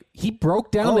us he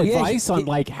broke down advice on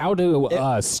how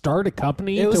to start a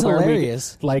company. It was to where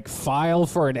hilarious. We, file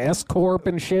for an S corp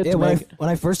and shit. Yeah, when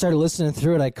I first started listening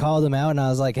through it, I called him out and I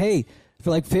was like, "Hey."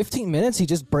 For 15 minutes, he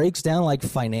just breaks down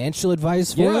financial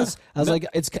advice for us. I was like,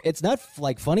 it's not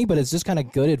funny, but it's just kind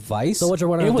of good advice. So what you're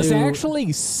wanting it to was do?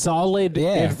 actually solid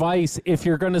advice if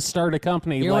you're going to start a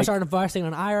company. You're going to start investing in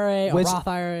an IRA, a Roth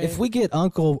IRA. If we get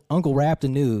Uncle Raptor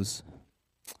News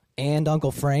and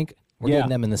Uncle Frank, we're getting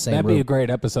them in the same room. That'd be a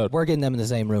great episode. We're getting them in the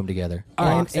same room together. All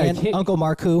right, and Uncle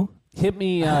Marku. Hit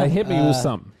me with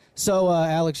something. So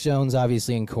Alex Jones,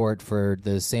 obviously in court for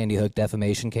the Sandy Hook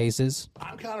defamation cases.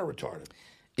 I'm kind of retarded.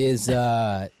 Is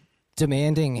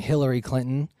demanding Hillary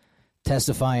Clinton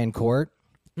testify in court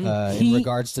in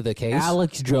regards to the case.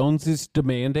 Alex Jones is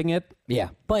demanding it. Yeah.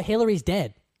 But Hillary's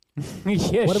dead.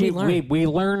 Yeah, What did we learn? We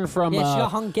learned from Yeah, she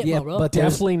got hung Gitmo, bro. but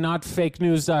there's- definitely not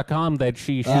fakenews.com that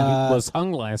she was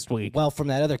hung last week. Well, from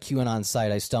that other QAnon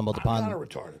site I stumbled I'm kind upon of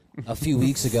retarded. a few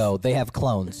weeks ago, they have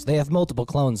clones. They have multiple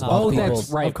clones of all people that's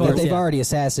right. Of course, that they've yeah. already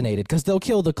assassinated because they'll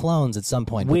kill the clones at some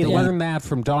point. but We they- learned that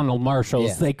from Donald Marshall.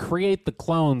 Yeah. They create the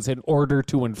clones in order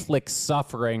to inflict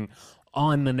suffering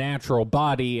on the natural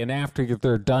body, and after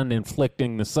they're done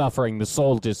inflicting the suffering, the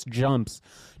soul just jumps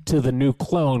to the new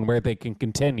clone where they can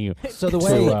continue. So the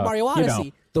way Mario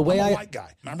Odyssey. the way I'm a I white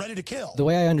guy, and I'm ready to kill. the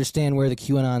way I understand where the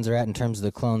QAnons are at in terms of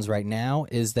the clones right now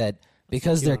is that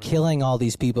because they're killing all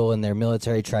these people in their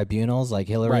military tribunals like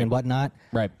Hillary Right. and whatnot,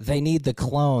 Right. they need the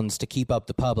clones to keep up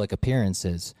the public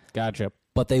appearances, Gotcha.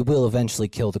 but they will eventually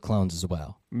kill the clones as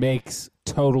well. Makes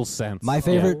total sense. My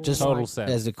favorite, Yeah, just total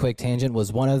sense. as a quick tangent,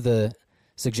 was one of the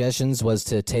suggestions was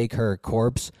to take her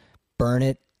corpse, burn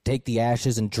it, take the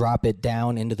ashes, and drop it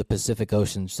down into the Pacific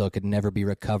Ocean so it could never be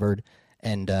recovered,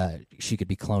 and she could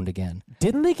be cloned again.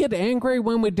 Didn't they get angry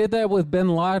when we did that with Bin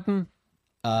Laden?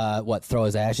 Throw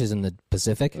his ashes in the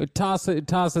Pacific? Toss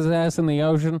his ass in the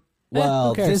ocean? Well,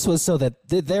 who cares? this was so that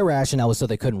their rationale was so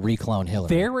they couldn't reclone Hillary.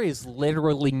 There is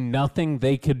literally nothing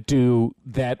they could do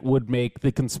that would make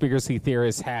the conspiracy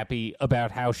theorists happy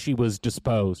about how she was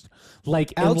disposed.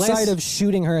 Outside of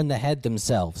shooting her in the head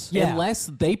themselves. Yeah. Unless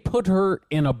they put her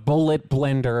in a bullet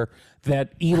blender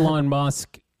that Elon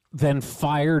Musk then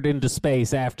fired into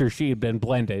space after she had been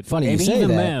blended. Funny you and say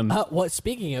even that. then,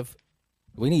 Speaking of,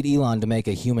 We need Elon to make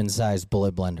a human-sized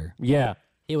bullet blender. yeah.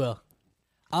 he will.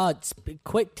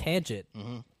 Quick tangent.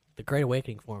 The Great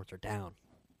Awakening forums are down.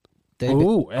 They-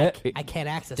 Ooh, I can't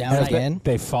access Down the site. again?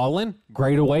 they've fallen.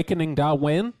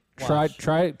 Greatawakening.win. Try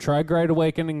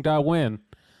greatawakening.win.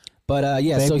 But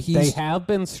yeah, so They have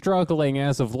been struggling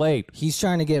as of late. he's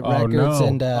trying to get Oh, records no.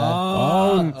 and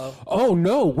Oh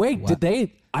no! Wait, did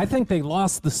they? I think they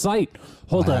lost the site.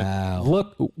 Hold Wow. on.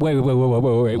 Look. Wait.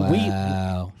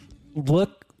 wow.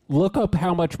 Look up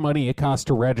how much money it costs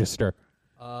to register.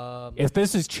 If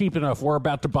this is cheap enough, we're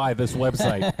about to buy this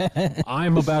website.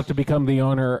 I'm about to become the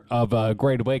owner of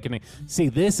Great Awakening. See,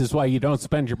 this is why you don't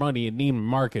spend your money in Neiman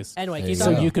Marcus. Anyway, keep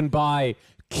so talking. you can buy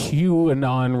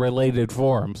QAnon-related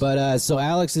forums. But so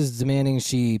Alex is demanding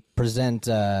she present.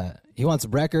 He wants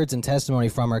records and testimony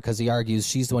from her because he argues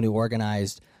she's the one who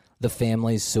organized the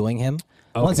families suing him.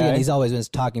 Once again, Okay. he's always been his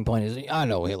talking point is, I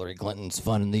know Hillary Clinton's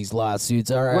funding these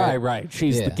lawsuits. All right, Right.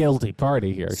 She's Yeah. the guilty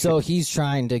party here. So he's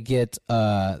trying to get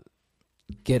her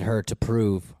to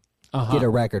prove, get her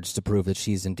records to prove that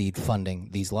she's indeed funding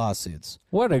these lawsuits.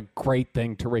 What a great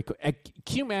thing to request.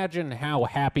 Can you imagine how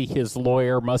happy his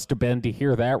lawyer must have been to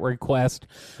hear that request?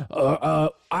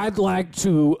 I'd like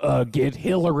to get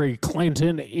Hillary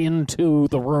Clinton into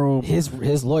the room.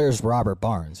 His lawyer's Robert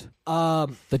Barnes,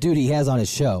 the dude he has on his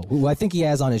show, who I think he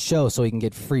has on his show so he can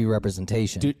get free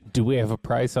representation. Do we have a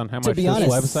price on how much be this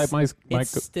honest, website might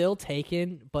It's still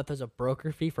taken, but there's a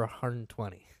broker fee for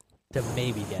 $120. to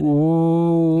maybe get it.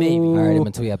 Ooh. Maybe. All right,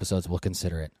 in 2 episodes, we'll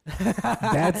consider it.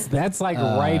 That's like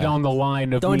right on the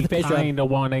line of Donate me to the Patreon. kind of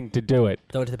wanting to do it.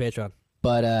 Donate to the Patreon.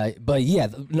 But yeah,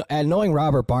 and knowing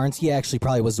Robert Barnes, he actually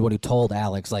probably was the one who told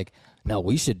Alex, like, no,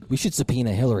 we should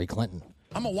subpoena Hillary Clinton.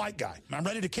 I'm a white guy. I'm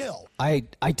ready to kill. I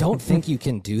don't think you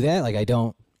can do that. Like, I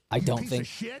don't Piece think. of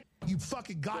shit. You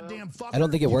fucking goddamn fucker. I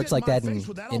don't think it You works get like that my face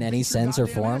with that, in I'll any beat your sense or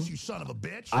goddamn form. ass, you son of a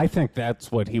bitch. I think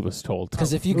that's what he was told.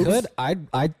 Because if you could,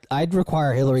 I'd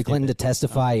require Hillary Clinton to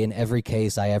testify in every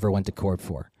case I ever went to court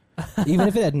for. Even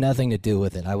if it had nothing to do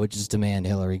with it, I would just demand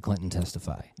Hillary Clinton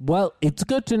testify. Well, it's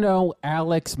good to know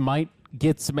Alex might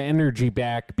get some energy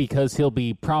back because he'll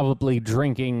be probably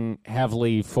drinking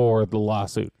heavily for the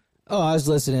lawsuit. Oh, I was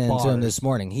listening to him this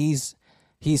morning. He's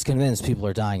convinced people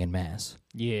are dying in mass.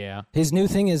 Yeah. His new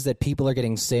thing is that people are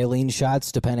getting saline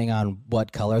shots depending on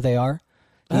what color they are.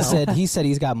 He said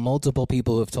he's got multiple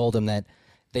people who have told him that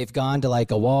they've gone to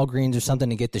like a Walgreens or something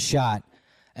to get the shot,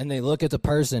 and they look at the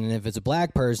person, and if it's a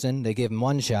black person, they give him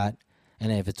one shot,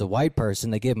 and if it's a white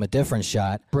person, they give him a different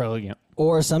shot. Brilliant.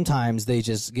 Or sometimes they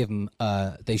just give them,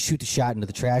 they shoot the shot into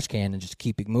the trash can and just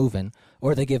keep it moving,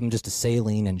 or they give them just a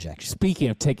saline injection. Speaking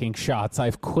of taking shots,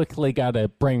 I've quickly got to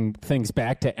bring things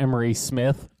back to Emery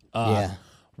Smith. Yeah.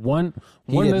 One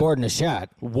He did of, more than a shot.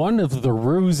 one of the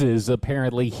ruses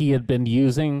apparently he had been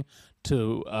using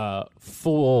to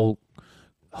fool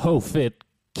Ho-Fit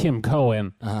Kim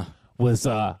Cohen was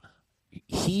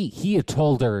he had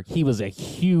told her he was a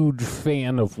huge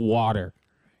fan of water.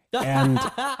 And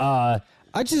I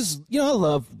just, I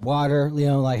love water,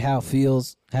 like how it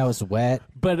feels, how it's wet.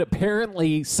 but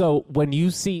apparently, so when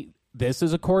you see, this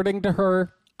is according to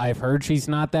her, I've heard she's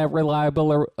not that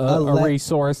reliable a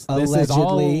resource. This is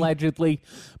all allegedly.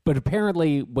 But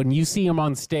apparently, when you see him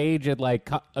on stage at like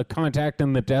a Contact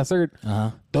in the Desert,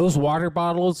 those water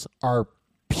bottles are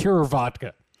pure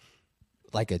vodka.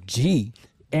 Like a G.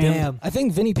 And Damn. I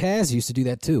think Vinny Paz used to do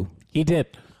that too. he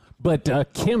did. But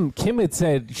Kim had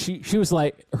said she was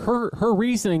like her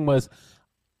reasoning was,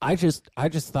 I just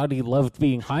thought he loved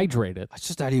being hydrated. I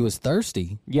just thought he was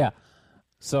thirsty. Yeah.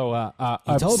 So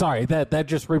I'm told- sorry that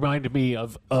just reminded me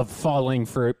of falling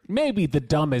for maybe the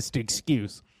dumbest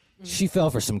excuse. She fell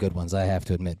for some good ones, I have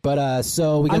to admit. But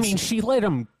so we got. I mean, she let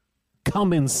him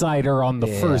come inside her on the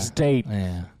first date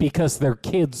because their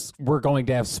kids were going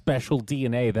to have special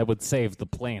DNA that would save the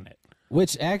planet.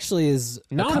 Which actually is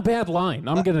Not a bad line.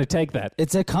 I'm going to take that.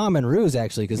 it's a common ruse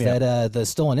actually, because that the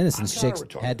stolen innocence I'm kinda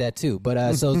chicks retarded. had that too.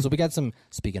 But so we got some.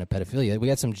 Speaking of pedophilia, we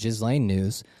got some Ghislaine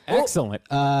news. Excellent.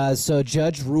 So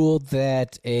judge ruled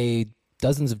that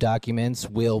dozens of documents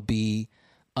will be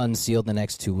unsealed in the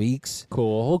next 2 weeks.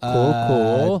 Cool.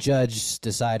 Judge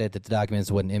decided that the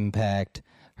documents wouldn't impact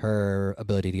her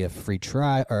ability to get a free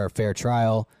trial or a fair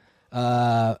trial. Or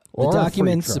the a free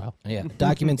documents, trial.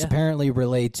 documents apparently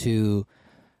relate to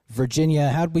Virginia.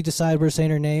 How did we decide we're saying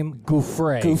her name?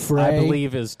 Gouffre, Gouffre. I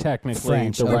believe, is technically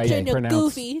French, the right okay.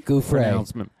 Gouffre.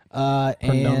 pronouncement. And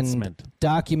Pronouncement.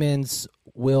 documents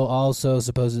will also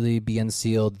supposedly be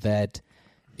unsealed that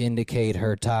indicate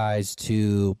her ties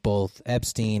to both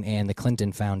Epstein and the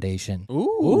Clinton Foundation.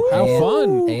 Ooh, how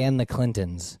fun. And the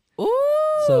Clintons. Ooh.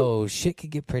 So shit could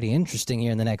get pretty interesting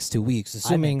here in the next 2 weeks,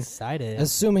 I'm excited.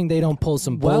 assuming they don't pull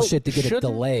some bullshit to get it shouldn't-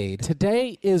 delayed.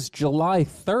 Today is July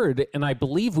 3rd, and I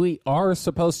believe we are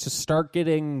supposed to start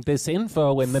getting this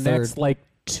info in the next,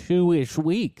 2-ish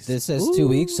weeks. This says 2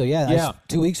 weeks, so Yeah.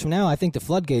 2 weeks from now, I think the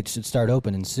floodgates should start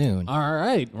opening soon. All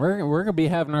right. We're going to be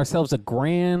having ourselves a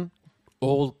grand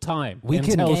old time. We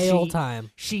can- until Gay old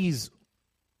time. She's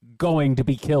going to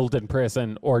be killed in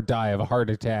prison or die of a heart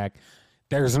attack.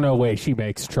 There's no way she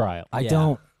makes trial. I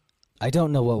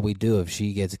don't know what we do if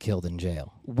she gets killed in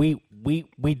jail. We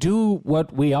do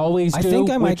what we always do, I think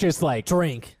I might which is like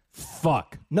Drink.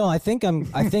 fuck. No, I think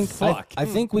Fuck. I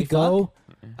think we We go.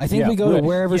 I think we go to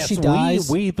wherever she dies.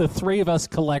 We the three of us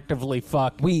collectively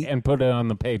fuck and put it on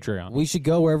the Patreon. We should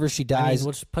go wherever she I mean, dies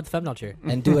we'll just put the thumbnail here.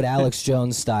 and do it Alex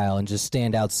Jones style and just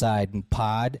stand outside and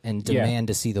pod and demand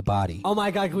to see the body. Oh my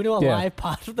God, can we do a Yeah. live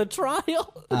pod of the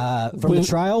trial? From the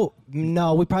trial,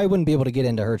 no, we probably wouldn't be able to get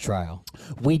into her trial.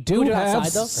 We do do it have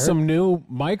outside, though? some new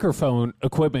microphone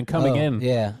equipment coming in.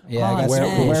 Yeah, Oh, I got Where,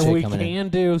 some cool where shit we coming can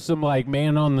do some like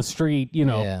man on the street,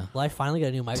 Yeah. Will I finally get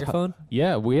a new microphone?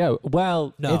 Yeah, we have.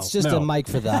 Well, No. It's just no. a mic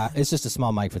for the. It's just a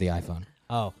small mic for the iPhone.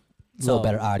 Oh. A little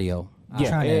better audio. Yeah,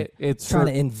 trying it's to for-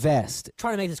 invest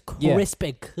Trying to make this Yeah. crisp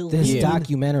and clean. this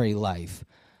documentary life.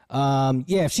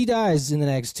 If she dies in the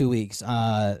next 2 weeks,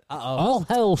 all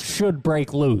hell should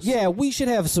break loose. yeah, we should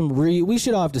have some. We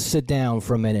should all have to sit down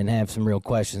for a minute and have some real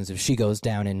questions if she goes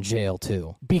down in jail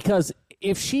too. Because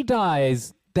if she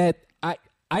dies, that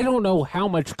I don't know how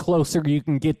much closer you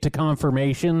can get to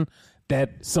confirmation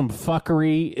that some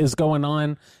fuckery is going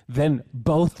on than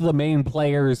both the main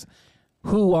players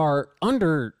who are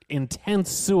under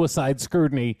intense suicide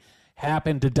scrutiny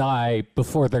happen to die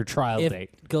before their trial date.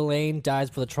 If Ghislaine dies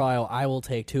for the trial, I will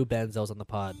take 2 benzos on the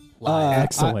pod.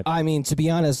 Excellent. I mean, to be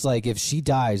honest, like if she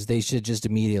dies, they should just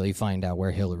immediately find out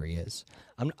where Hillary is.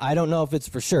 I don't know if it's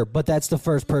for sure, but that's the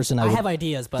first person I would... have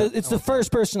ideas, but... It's the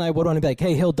first person I would want to be like,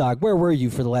 hey, Hill Dog, where were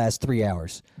you for the last 3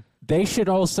 hours? They should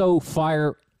also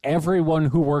fire everyone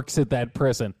who works at that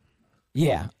prison.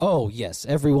 Yeah. Oh, yes.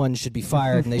 Everyone should be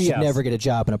fired, and they should Yes. never get a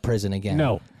job in a prison again.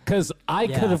 No, because I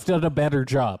could have done a better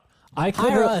job. I could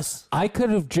Hire have, us. I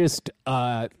could have just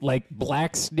like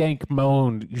black snake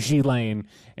moaned Ghislaine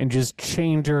and just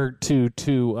chained her to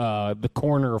the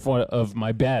corner of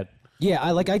my bed. Yeah,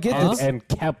 I get And, this. and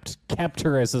kept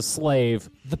her as a slave.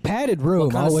 The padded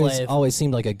room kind of slave? always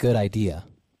seemed like a good idea.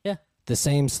 Yeah. The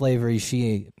same slavery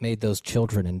she made those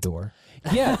children endure.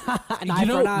 Yeah, An eye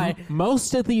for an eye.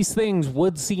 most of these things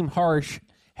would seem harsh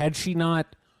had she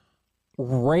not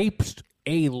raped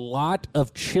a lot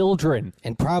of children.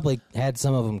 And probably had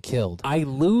some of them killed. I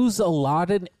lose a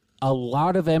lot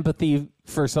of empathy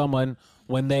for someone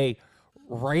when they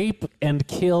rape and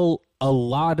kill a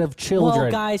lot of children.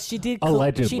 Well, guys, she did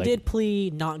allegedly.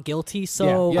 plead not guilty,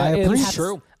 so... Yeah, I it's appreciate.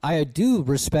 true. I do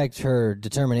respect her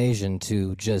determination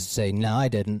to just say, no, I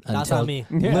didn't. That's until, not me.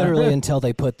 Literally until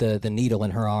they put the needle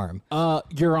in her arm.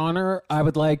 Your Honor, I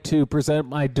would like to present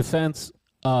my defense.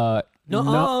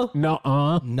 Nuh-uh.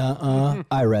 Nuh-uh.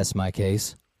 I rest my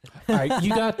case. All right, you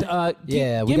got.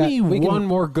 Yeah, give me one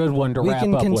more good one to We wrap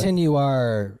can up with. continue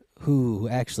our who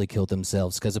actually killed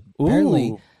themselves, because apparently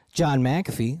Ooh. John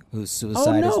McAfee, whose Oh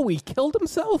suicide no, he killed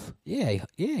himself.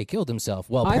 he killed himself.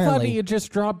 Well, I apparently thought he had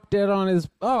just dropped dead on his.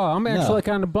 Oh, I'm actually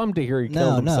kind of bummed to hear he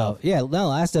killed himself.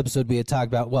 Last episode we had talked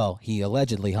about, well, he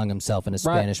allegedly hung himself in a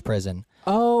Spanish prison.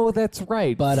 Oh, that's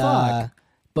right. But Fuck.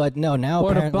 but no, now What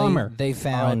a apparently bummer. they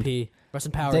found R.I.P. Rest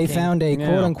in power, they King. found a Yeah.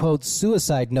 quote unquote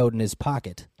suicide note in his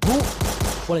pocket.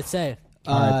 What'd it say?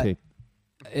 R.I.P.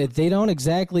 They don't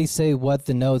exactly say what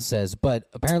the note says, but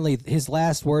apparently his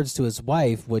last words to his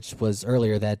wife, which was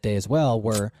earlier that day as well,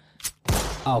 were,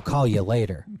 "I'll call you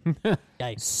later."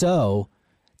 Yikes. So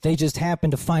they just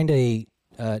happened to find a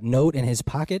note in his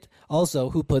pocket. Also,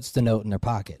 who puts the note in their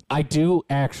pocket? I do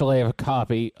actually have a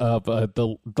copy of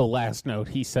the last note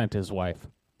he sent his wife.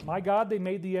 My God, they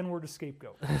made the N-word a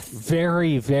scapegoat.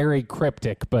 Very, very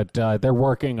cryptic, but they're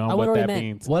working on I what wonder what that he meant.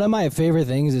 means. One of my favorite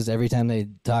things is every time they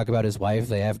talk about his wife,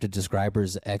 they have to describe her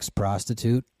as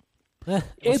ex-prostitute.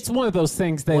 It's one of those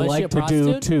things they Was she like a to do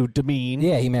prostitute? to demean.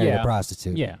 Yeah, he married a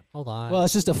prostitute. Yeah. Hold on. Well,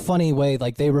 it's just a funny way.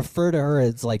 Like they refer to her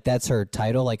as like that's her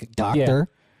title, like doctor.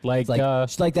 Like, It's like,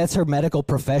 she's like that's her medical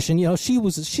profession. You know,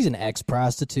 she's an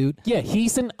ex-prostitute. yeah,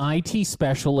 he's an IT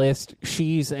specialist.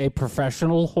 She's a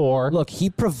professional whore. Look,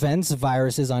 he prevents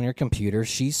viruses on your computer.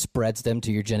 She spreads them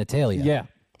to your genitalia. Yeah.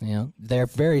 You know, they're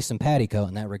very simpatico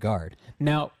in that regard.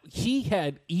 Now, he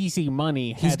had easy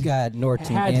money. He's got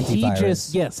Norton had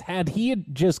antivirus. had he had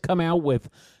just come out with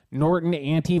Norton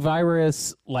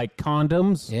antivirus like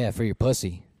condoms, Yeah, for your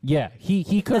pussy. yeah,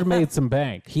 he could have made some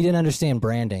bank. He didn't understand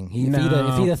branding. If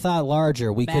No. he'd have thought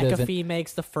larger, we could have. McAfee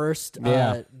makes the first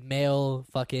Yeah. male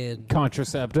fucking...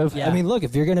 Contraceptive. Yeah. I mean, look,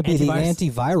 if you're going to be the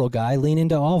Antivirus. antiviral guy, lean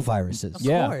into all viruses. Of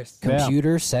Yeah. course.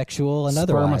 Computer, sexual, and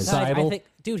otherwise. Spermicide. Guys, I Sidle. think,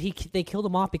 dude, they killed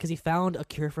him off because he found a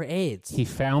cure for AIDS. He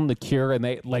found the cure, and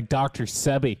they like Dr.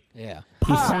 Sebi. Yeah.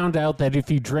 He found out that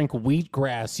if you drink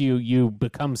wheatgrass, you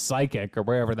become psychic or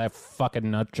wherever that fucking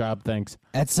nut job thinks.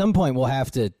 At some point, we'll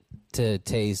have to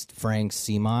taste Frank's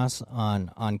CMOS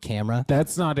on camera.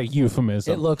 That's not a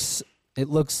euphemism. It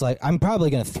looks like I'm probably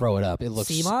gonna throw it up. It looks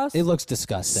CMOS? It looks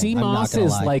disgusting. I'm not CMOS gonna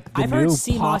is lie. like the I've heard new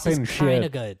CMOS poppin' is kind shit.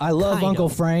 of good. I love Kind Uncle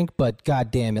of. Frank, but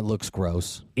goddamn, it looks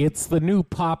gross. It's the new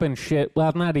poppin' shit.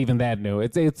 Well, not even that new.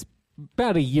 It's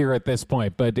about a year at this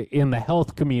point, but in the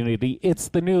health community, it's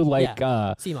the new like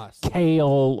Yeah, CMOS. kale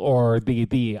or the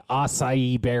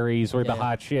acai berries or the Yeah.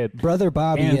 hot shit. Brother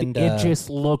Bobby and it just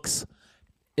looks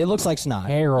it looks like snot.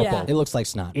 terrible. Yeah. It looks like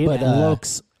snot. It but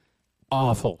looks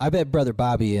awful. I bet Brother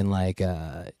Bobby and like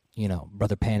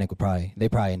Brother Panic would probably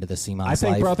into the CMOS. I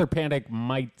think life. Brother Panic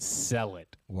might sell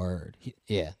it. Word.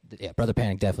 Yeah, Brother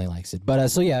Panic definitely likes it. But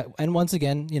so yeah, and once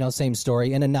again, same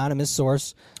story. An anonymous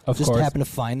source Of just course. happened to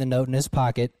find the note in his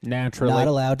pocket. Naturally. Not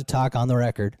allowed to talk on the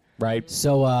record. Right.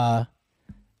 So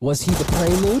was he the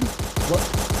prelude?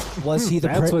 Was he the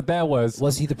That's what that was.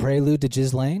 Was he the prelude to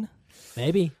Ghislaine?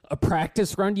 Maybe. A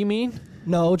practice run, you mean?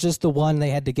 No, just the one they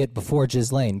had to get before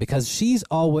Ghislaine, because she's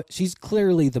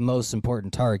clearly the most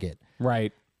important target.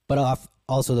 Right. But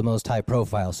also the most high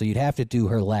profile, so you'd have to do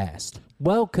her last.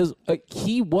 Well, because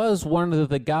he was one of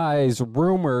the guys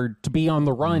rumored to be on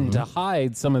the run to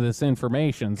hide some of this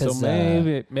information. So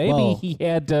maybe he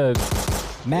had to,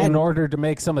 in order to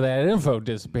make some of that info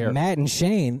disappear. Matt and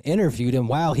Shane interviewed him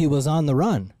while he was on the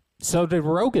run. So did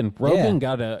Rogan. Rogan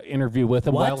got an interview with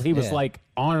him while he was like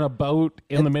on a boat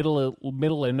in the middle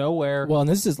of nowhere. Well, and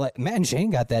this is like Matt and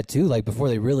Shane got that too, like before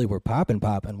they really were popping,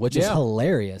 which is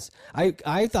hilarious.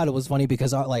 I thought it was funny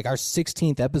because our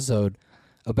 16th episode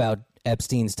about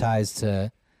Epstein's ties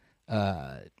to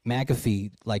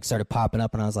McAfee like started popping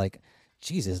up, and I was like,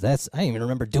 Jesus, I didn't even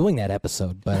remember doing that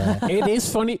episode. But it is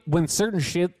funny when certain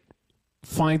shit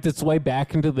finds its way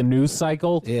back into the news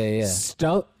cycle.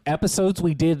 Episodes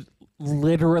we did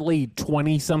literally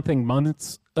 20-something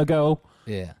months ago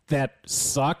that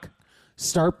suck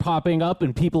start popping up,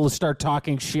 and people start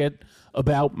talking shit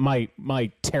about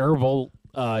my terrible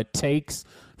takes.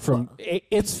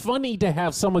 It's funny to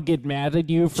have someone get mad at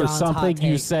you for something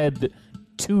you said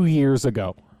 2 years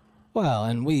ago. Well,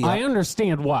 and I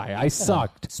understand why. I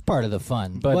sucked. It's part of the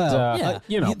fun. But,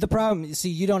 the problem,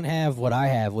 you don't have what I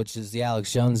have, which is the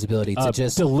Alex Jones ability to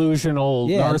just... delusional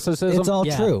narcissism? It's all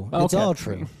true. Okay. It's all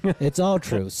true. It's all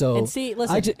true. So, and see,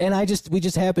 listen. We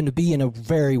just happen to be in a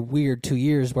very weird 2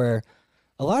 years where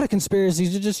a lot of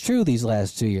conspiracies are just true these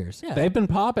last 2 years. Yeah. They've been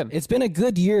popping. It's been a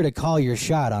good year to call your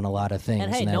shot on a lot of things.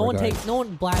 And hey, no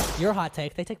one blasts your hot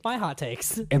take. They take my hot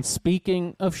takes. And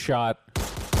speaking of shot...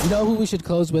 You know who we should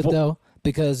close with, though?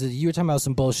 Because you were talking about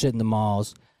some bullshit in the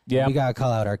malls. Yeah. We got to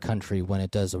call out our country when it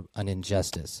does an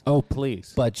injustice. Oh,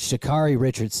 please. But Sha'Carri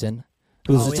Richardson,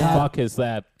 who's the top... fuck is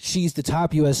that? She's the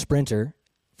top U.S. sprinter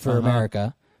for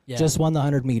America. Yeah. Just won the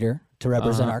 100-meter to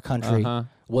represent our country.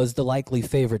 Was the likely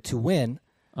favorite to win.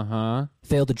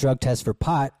 Failed the drug test for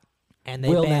pot. And they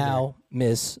will now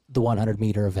miss the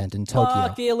 100-meter event in Tokyo.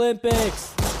 Fuck the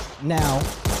Olympics. Now...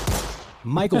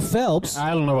 Michael Phelps.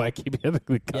 I don't know why I keep hitting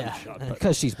the gunshot.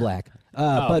 Because she's black.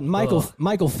 But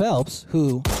Michael Phelps,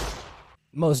 who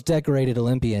most decorated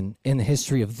Olympian in the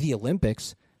history of the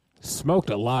Olympics,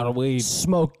 smoked a lot of weed.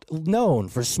 Known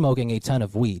for smoking a ton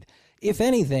of weed. If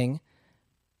anything,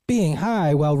 being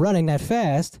high while running that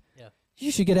fast, you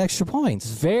should get extra points.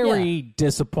 Very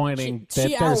disappointing that she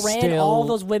they're outran still... all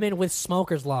those women with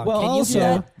smokers lung. Well, Can you see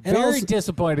that? Very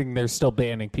disappointing they're still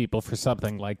banning people for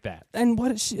something like that. And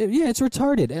it's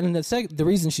retarded. And the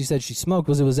reason she said she smoked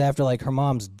was it was after like her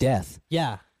mom's death.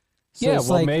 Yeah.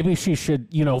 So maybe she should,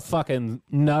 fucking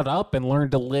nut up and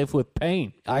learn to live with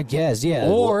pain. I guess, yeah.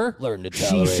 Or learn to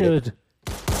she should...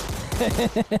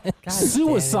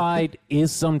 Suicide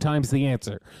is sometimes the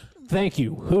answer. Thank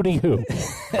you. Hootie hoo.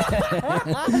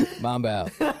 Mamba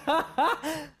out.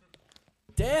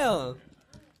 Damn.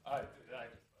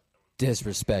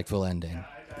 Disrespectful ending.